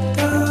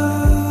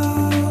shadow